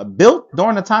built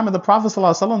during the time of the Prophet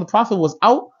ﷺ. The Prophet was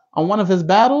out on one of his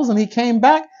battles and he came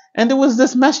back and there was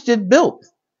this masjid built.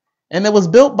 And it was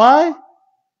built by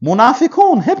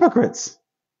munafiqun, hypocrites.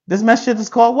 This masjid is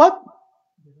called what?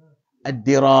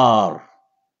 Ad-Dirar.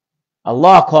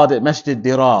 Allah called it Masjid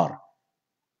Dirar.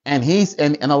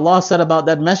 And Allah said about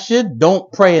that masjid,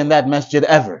 don't pray in that masjid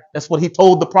ever. That's what he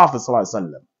told the Prophet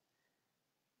ﷺ.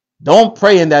 Don't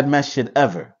pray in that masjid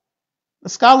ever. The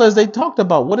scholars, they talked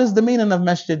about what is the meaning of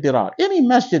Masjid Dirar. Any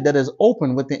masjid that is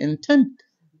open with the intent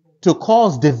to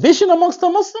cause division amongst the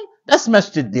Muslims, that's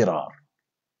Masjid Dirar.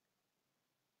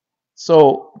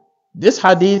 So this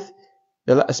hadith,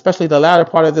 especially the latter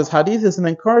part of this hadith, is an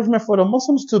encouragement for the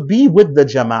Muslims to be with the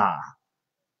jama'ah.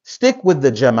 Stick with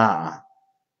the jama'ah.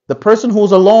 The person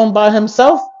who's alone by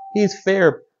himself, he's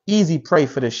easy prey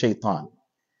for the shaitan.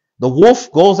 The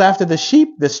wolf goes after the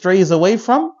sheep that strays away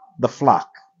from the flock.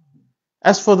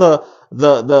 As for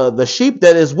the sheep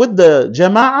that is with the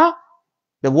jama'ah,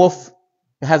 the wolf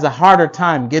has a harder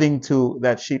time getting to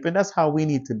that sheep. And that's how we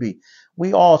need to be.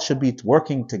 We all should be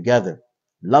working together,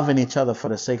 loving each other for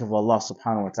the sake of Allah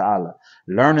subhanahu wa ta'ala,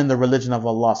 learning the religion of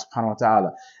Allah subhanahu wa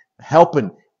ta'ala,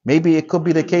 helping. Maybe it could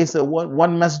be the case that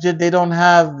one masjid, they don't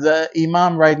have the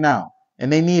imam right now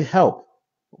and they need help.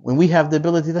 When we have the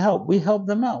ability to help, we help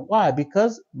them out. Why?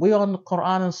 Because we're on the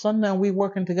Quran and Sunnah and we're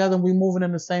working together and we're moving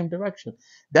in the same direction.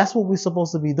 That's what we're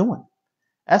supposed to be doing.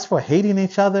 As for hating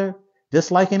each other,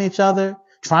 disliking each other,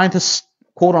 trying to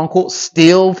quote unquote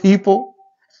steal people,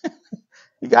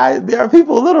 you guys, there are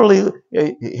people literally,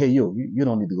 hey, you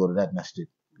don't need to go to that masjid.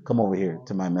 Come over here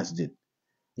to my masjid.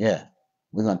 Yeah,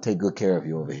 we're gonna take good care of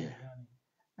you over here.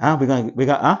 Huh?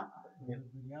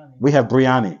 We have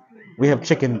biryani. We have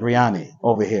chicken biryani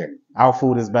over here. Our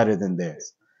food is better than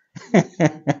theirs.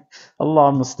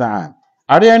 Allah musta'an.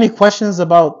 Are there any questions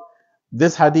about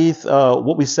this hadith,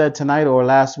 what we said tonight or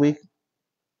last week?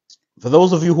 For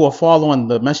those of you who are following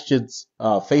the masjid's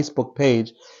Facebook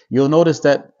page, you'll notice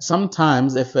that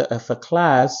sometimes if a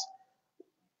class,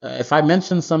 if I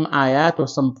mention some ayat or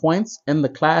some points in the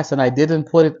class and I didn't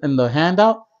put it in the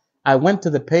handout, I went to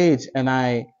the page and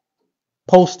I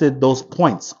posted those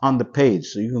points on the page,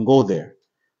 so you can go there.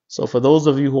 So for those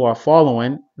of you who are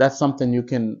following, that's something you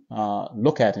can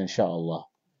look at, inshallah.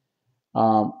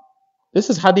 This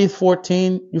is Hadith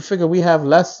 14. You figure we have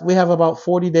about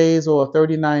 40 days or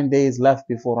 39 days left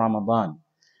before Ramadan.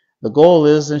 The goal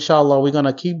is, inshallah, we're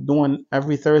gonna keep doing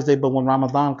every Thursday, but when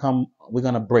Ramadan comes, we're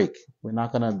gonna break. We're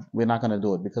not gonna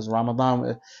do it because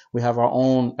Ramadan, we have our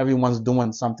own. Everyone's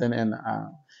doing something, and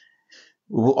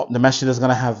the masjid is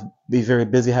gonna be very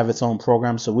busy, have its own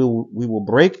program. So we will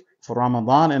break for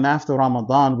Ramadan, and after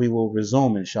Ramadan we will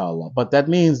resume, inshallah. But that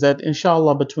means that,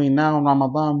 inshallah, between now and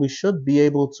Ramadan, we should be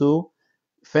able to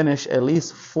finish at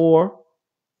least 4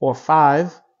 or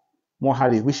 5 more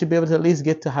hadith. We should be able to at least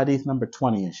get to hadith number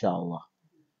 20, inshallah.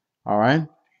 All right.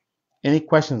 Any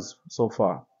questions so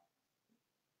far?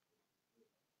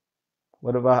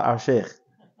 What about our sheikh?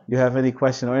 You have any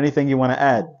question or anything you want to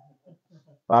add?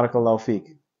 Barakallahu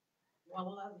feek.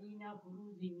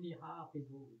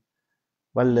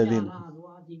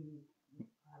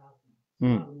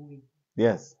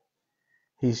 Yes.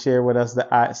 He shared with us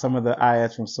some of the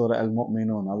ayats from Surah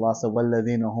Al-Mu'minun. Allah said,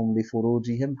 وَالَّذِينَ هُمْ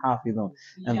لِفُرُوجِهِمْ حَافِظُونَ.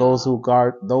 And those who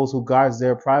guards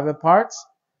their private parts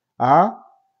are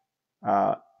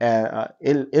إِلَّا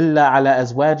عَلَى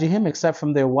أَزْوَاجِهِمْ, except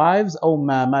from their wives, أَوْ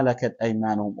مَا مَلَكَتْ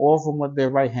أَيْمَانُهُم, or from what their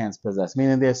right hands possess,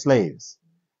 meaning their slaves.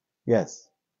 Yes.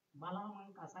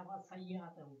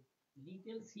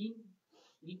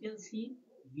 Little sin,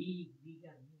 bigger.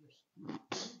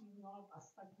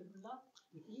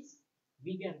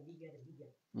 It is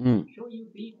bigger. So you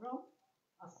be from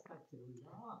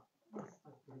astaghfirullah.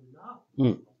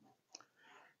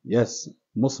 Yes,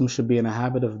 Muslims should be in a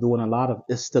habit of doing a lot of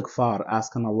istighfar,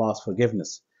 asking Allah's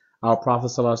forgiveness. Our Prophet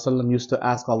ﷺ used to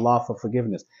ask Allah for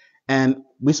forgiveness. And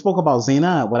we spoke about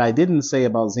zina. What I didn't say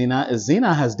about zina is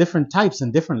zina has different types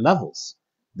and different levels.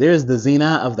 There's the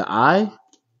zina of the eye.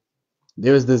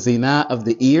 There's the zina of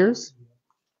the ears.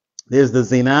 There's the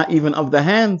zina even of the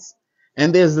hands.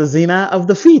 And there's the zina of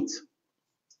the feet.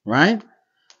 Right?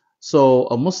 So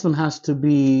a Muslim has to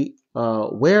be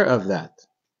aware of that.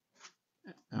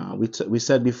 We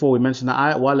said before, we mentioned the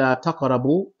ayat, وَلَا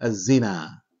تَقْرَبُوا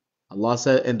الزِّنَا. Allah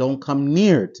said, and don't come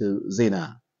near to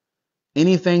zina.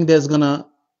 Anything that's going to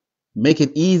make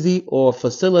it easy or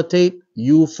facilitate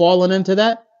you falling into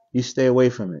that, you stay away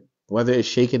from it. Whether it's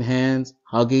shaking hands,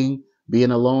 hugging,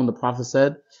 being alone. The Prophet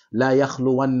said, لَا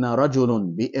يَخْلُوَنَّ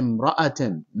رَجُلٌ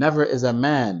بِإِمْرَأَةٍ. Never is a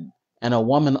man and a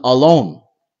woman alone.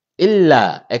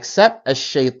 إِلَّا, except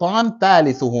الشَّيْطَانِ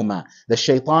ثَالِثُهُمَا. The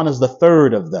shaitan is the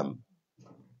third of them.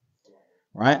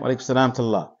 Right? Wa alaikum salam to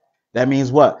Allah. That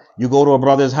means what? You go to a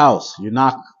brother's house, you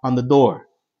knock on the door.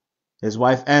 His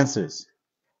wife answers.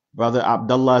 Brother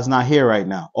Abdullah is not here right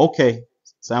now. Okay.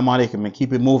 Assalamu alaikum, and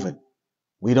keep it moving.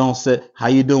 We don't say, how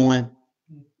you doing?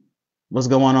 What's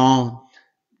going on?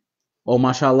 Oh,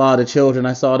 mashallah, the children,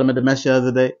 I saw them at the masjid the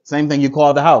other day. Same thing, you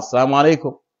call the house. Assalamu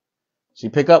alaikum. She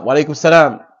pick up, wa alaikum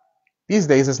salam. These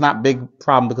days it's not a big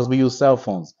problem because we use cell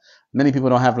phones. Many people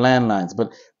don't have landlines.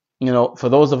 But, for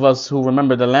those of us who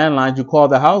remember the landlines, you call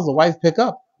the house, the wife pick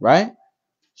up, right?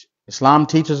 Islam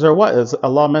teaches her what? As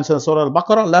Allah mentioned in Surah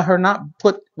Al-Baqarah, let her not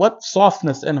put what?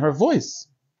 Softness in her voice.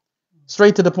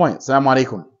 Straight to the point. Assalamu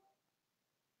alaikum.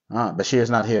 Bashir is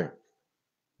not here.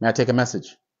 May I take a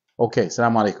message? Okay,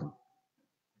 Assalamu alaikum.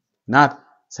 Not,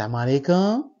 Assalamu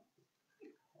alaikum.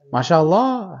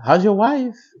 MashaAllah, how's your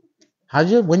wife?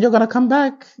 When you're going to come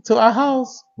back to our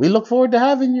house? We look forward to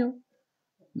having you.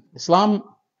 Islam,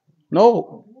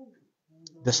 no,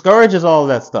 discourages all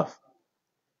that stuff.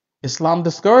 Islam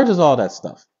discourages all that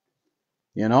stuff.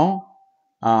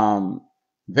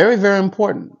 Very, very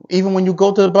important. Even when you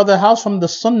go to the brother's house, from the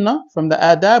sunnah, from the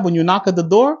adab, when you knock at the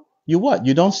door, you what?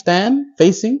 You don't stand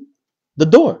facing the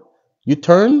door. You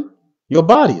turn your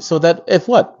body so that if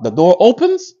what? The door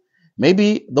opens,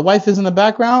 maybe the wife is in the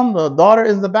background, the daughter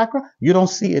is in the background, you don't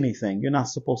see anything. You're not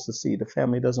supposed to see. The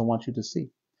family doesn't want you to see.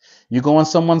 You go in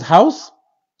someone's house,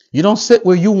 You don't sit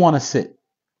where you want to sit.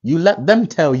 You let them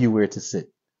tell you where to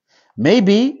sit.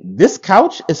 Maybe this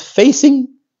couch is facing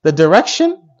the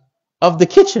direction of the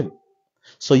kitchen.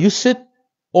 So you sit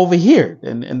over here,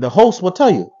 and the host will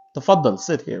tell you, Tafaddal,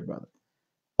 sit here, brother.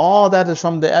 All that is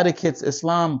from the etiquettes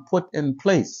Islam put in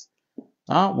place.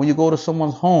 When you go to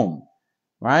someone's home,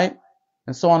 right?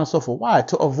 And so on and so forth. Why?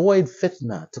 To avoid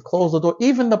fitna, to close the door.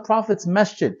 Even the Prophet's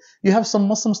masjid. You have some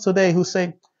Muslims today who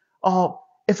say, oh,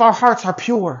 if our hearts are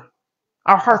pure,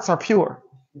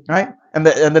 right? And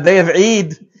the day of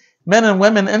Eid, men and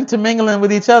women intermingling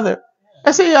with each other.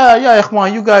 I say, yeah,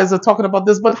 ikhwan, you guys are talking about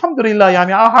this, but alhamdulillah,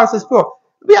 yani, our hearts is pure.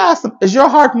 We ask them, is your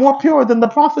heart more pure than the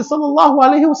Prophet sallallahu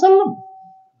alaihi wasallam?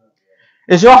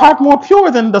 Is your heart more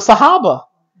pure than the Sahaba?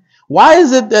 Why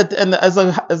is it that, and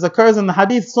as occurs in the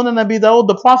Hadīth, Sunan Abi Dawud,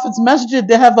 the Prophet's masjid,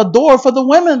 they have a door for the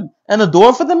women and a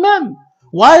door for the men?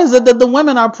 Why is it that the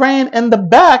women are praying in the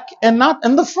back and not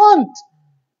in the front?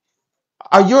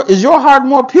 Is your heart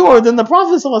more pure than the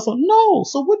Prophet sallallahu alaihi wasallam? No.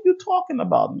 So what are you talking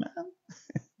about, man?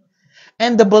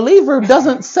 And the believer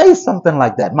doesn't say something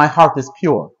like that. My heart is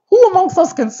pure. Who amongst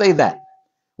us can say that?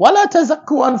 وَلَا تَزَكُّوا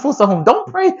أَنفُسَهُمْ. Don't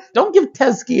pray. Don't give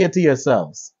tazkiyah to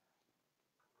yourselves.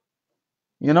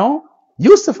 You know,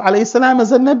 Yusuf alayhi salam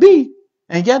is a Nabi.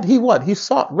 And yet he what? He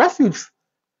sought refuge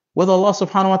with Allah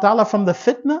subhanahu wa ta'ala from the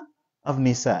fitna of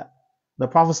Nisa. The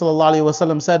Prophet sallallahu alayhi wa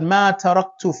sallam said, مَا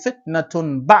تَرَكْتُ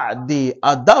فِتْنَةٌ بَعْدِي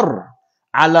أَدَرْ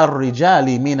عَلَى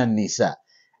الرِّجَالِ مِنَ النِّسَاءِ.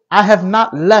 I have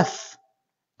not left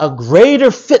a greater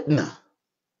fitna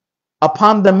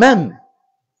upon the men.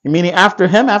 Meaning after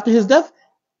him, after his death,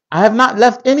 I have not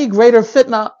left any greater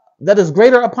fitna that is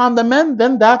greater upon the men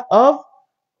than that of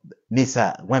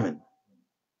Nisa, women.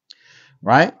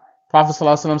 Right? Prophet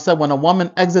ﷺ said, when a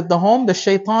woman exits the home, the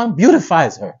shaitan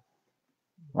beautifies her.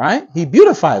 Right? He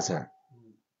beautifies her.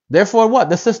 Therefore what?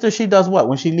 The sister, she does what?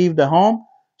 When she leaves the home,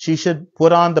 she should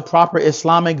put on the proper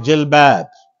Islamic jilbab.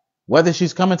 Whether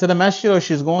she's coming to the masjid or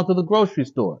she's going to the grocery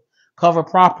store. Cover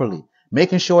properly.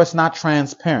 Making sure it's not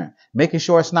transparent. Making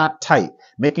sure it's not tight.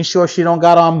 Making sure she don't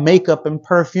got on makeup and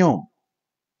perfume.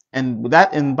 And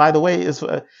by the way, is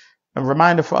a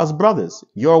reminder for us brothers.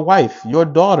 Your wife, your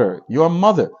daughter, your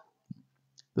mother.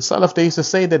 The Salaf, they used to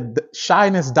say that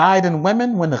shyness died in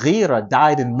women when ghira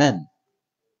died in men.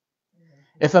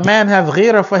 If a man have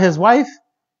ghira for his wife,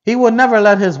 he will never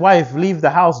let his wife leave the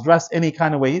house dressed any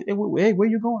kind of way. Hey, where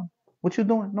you going? What you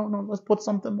doing? No, let's put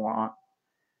something more on.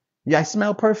 Yeah, I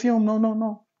smell perfume.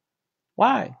 No.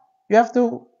 Why? You have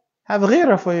to have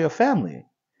ghira for your family.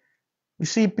 You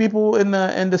see people in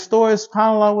the stores,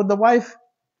 subhanAllah, with the wife.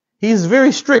 He's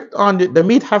very strict on the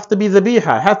meat have to be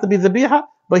zabiha,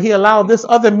 but he allowed this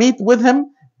other meat with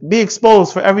him be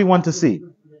exposed for everyone to see.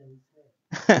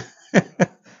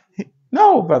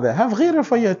 No, brother, have ghira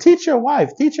for teach your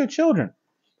wife, teach your children.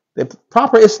 The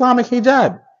proper Islamic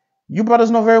hijab. You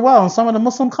brothers know very well in some of the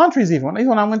Muslim countries, even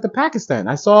when I went to Pakistan,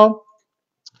 I saw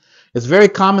it's very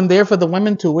common there for the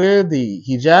women to wear the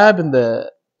hijab and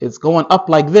it's going up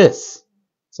like this.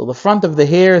 So the front of the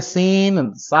hair is seen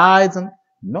and the sides, and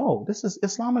no, this is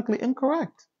Islamically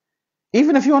incorrect.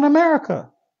 Even if you're in America,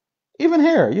 even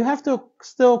here, you have to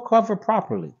still cover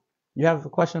properly. You have a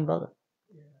question, brother?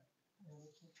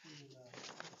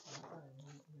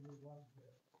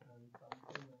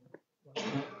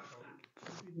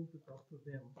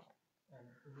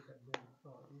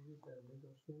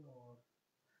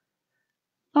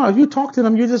 No, if you talk to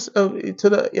them, you just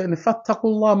فَاتَّقُوا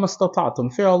اللَّهَ مَا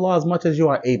اسْتَطَعْتُمْ. Fear Allah as much as you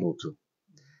are able to.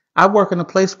 I work in a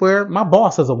place where my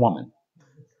boss is a woman,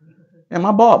 and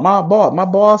my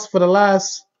boss for the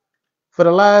last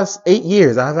 8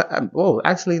 years,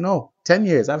 10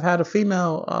 years, I've had a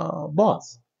female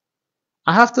boss.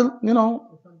 I have to,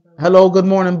 hello, good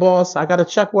morning, boss. I got to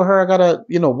check with her. I got to,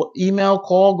 email,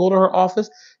 call, go to her office.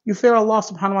 You fear Allah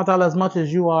subhanahu wa ta'ala as much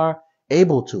as you are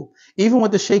able to. Even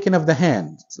with the shaking of the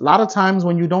hand. A lot of times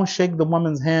when you don't shake the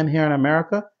woman's hand here in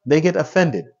America, they get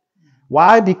offended.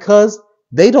 Why? Because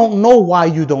they don't know why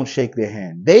you don't shake their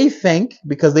hand. They think,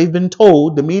 because they've been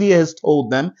told, the media has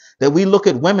told them, that we look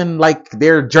at women like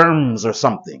they're germs or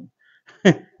something.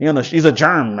 She's a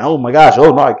germ. Oh my gosh.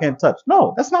 Oh no, I can't touch.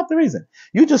 No, that's not the reason.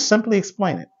 You just simply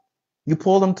explain it. You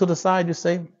pull them to the side. You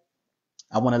say,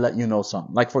 I want to let you know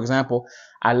something. Like, for example,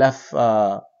 I left,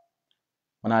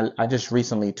 when I just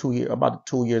recently, about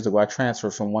 2 years ago, I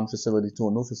transferred from one facility to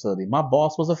a new facility. My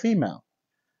boss was a female.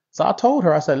 So I told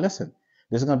her, I said, listen,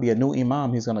 there's going to be a new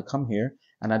Imam. He's going to come here.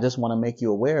 And I just want to make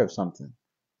you aware of something.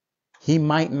 He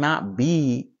might not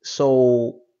be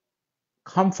so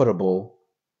comfortable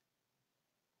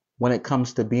when it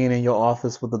comes to being in your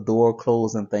office with the door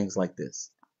closed and things like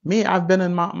this. Me, I've been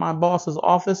in my boss's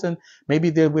office, and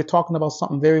maybe we're talking about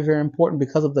something very, very important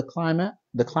because of the climate,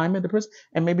 the person,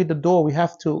 and maybe the door, we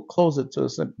have to close it to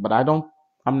us. But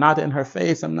I'm not in her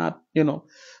face. I'm not,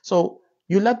 So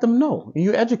you let them know and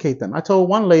you educate them. I told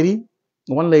one lady,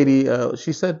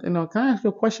 she said, can I ask you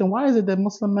a question? Why is it that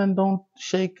Muslim men don't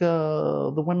shake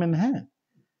the women's hand?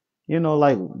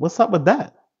 Like, what's up with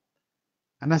that?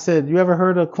 And I said, you ever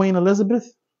heard of Queen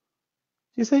Elizabeth?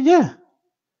 She said, yeah.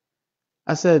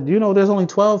 I said, there's only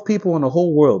 12 people in the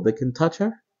whole world that can touch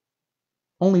her?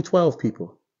 Only 12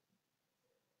 people.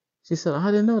 She said,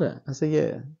 I didn't know that. I said,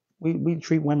 yeah, we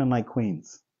treat women like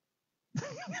queens.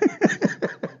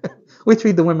 We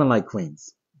treat the women like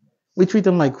queens. We treat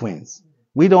them like queens.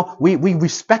 We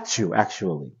respect you,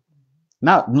 actually.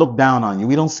 Not look down on you.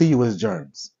 We don't see you as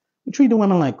germs. We treat the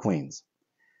women like queens.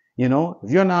 If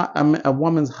you're not a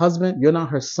woman's husband, you're not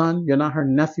her son, you're not her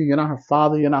nephew, you're not her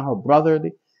father, you're not her brother,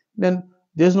 then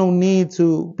there's no need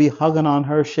to be hugging on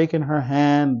her, shaking her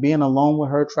hand, being alone with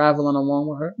her, traveling along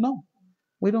with her. No,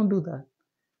 we don't do that.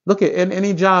 Look at in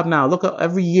any job now. Look at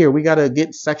every year we got to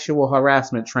get sexual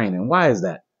harassment training. Why is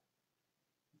that?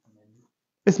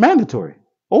 It's mandatory.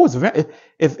 Oh,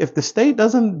 if the state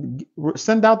doesn't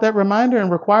send out that reminder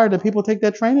and require that people take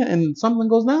that training and something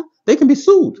goes down, they can be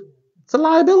sued. It's a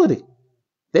liability.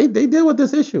 They deal with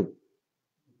this issue.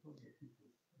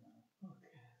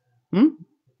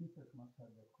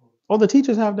 Oh, the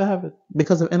teachers have to have it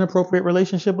because of inappropriate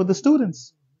relationship with the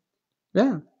students.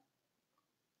 Yeah.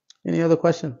 Any other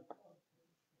question?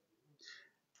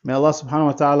 May Allah subhanahu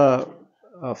wa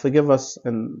ta'ala forgive us,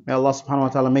 and may Allah subhanahu wa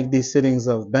ta'ala make these sittings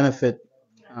of benefit.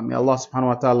 May Allah subhanahu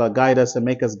wa ta'ala guide us and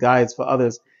make us guides for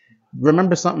others.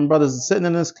 Remember something, brothers, sitting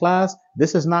in this class,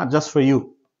 this is not just for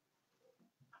you.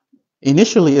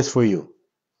 Initially it's for you,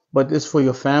 but it's for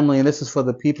your family, and this is for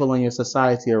the people in your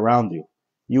society around you.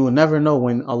 You will never know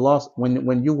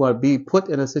when you will be put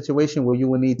in a situation where you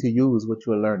will need to use what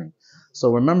you are learning.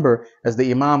 So remember, as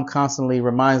the Imam constantly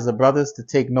reminds the brothers to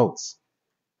take notes.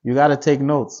 You got to take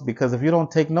notes, because if you don't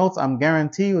take notes, I'm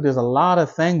guarantee you there's a lot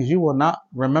of things you will not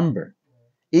remember.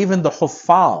 Even the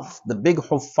huffaz, the big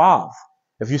huffaz.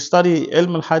 If you study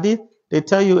ilm al-hadith, they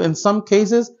tell you in some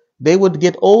cases they would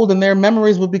get old and their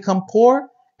memories would become poor.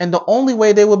 And the only way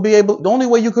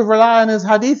you could rely on his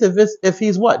hadith if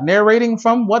he's what? Narrating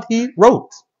from what he wrote.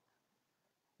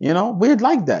 We're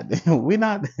like that.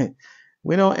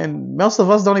 We don't, and most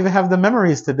of us don't even have the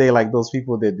memories today like those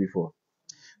people did before.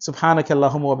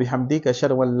 Subhanakallahumma wa bihamdika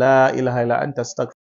ashhadu an la ilaha illa anta astaghfiruka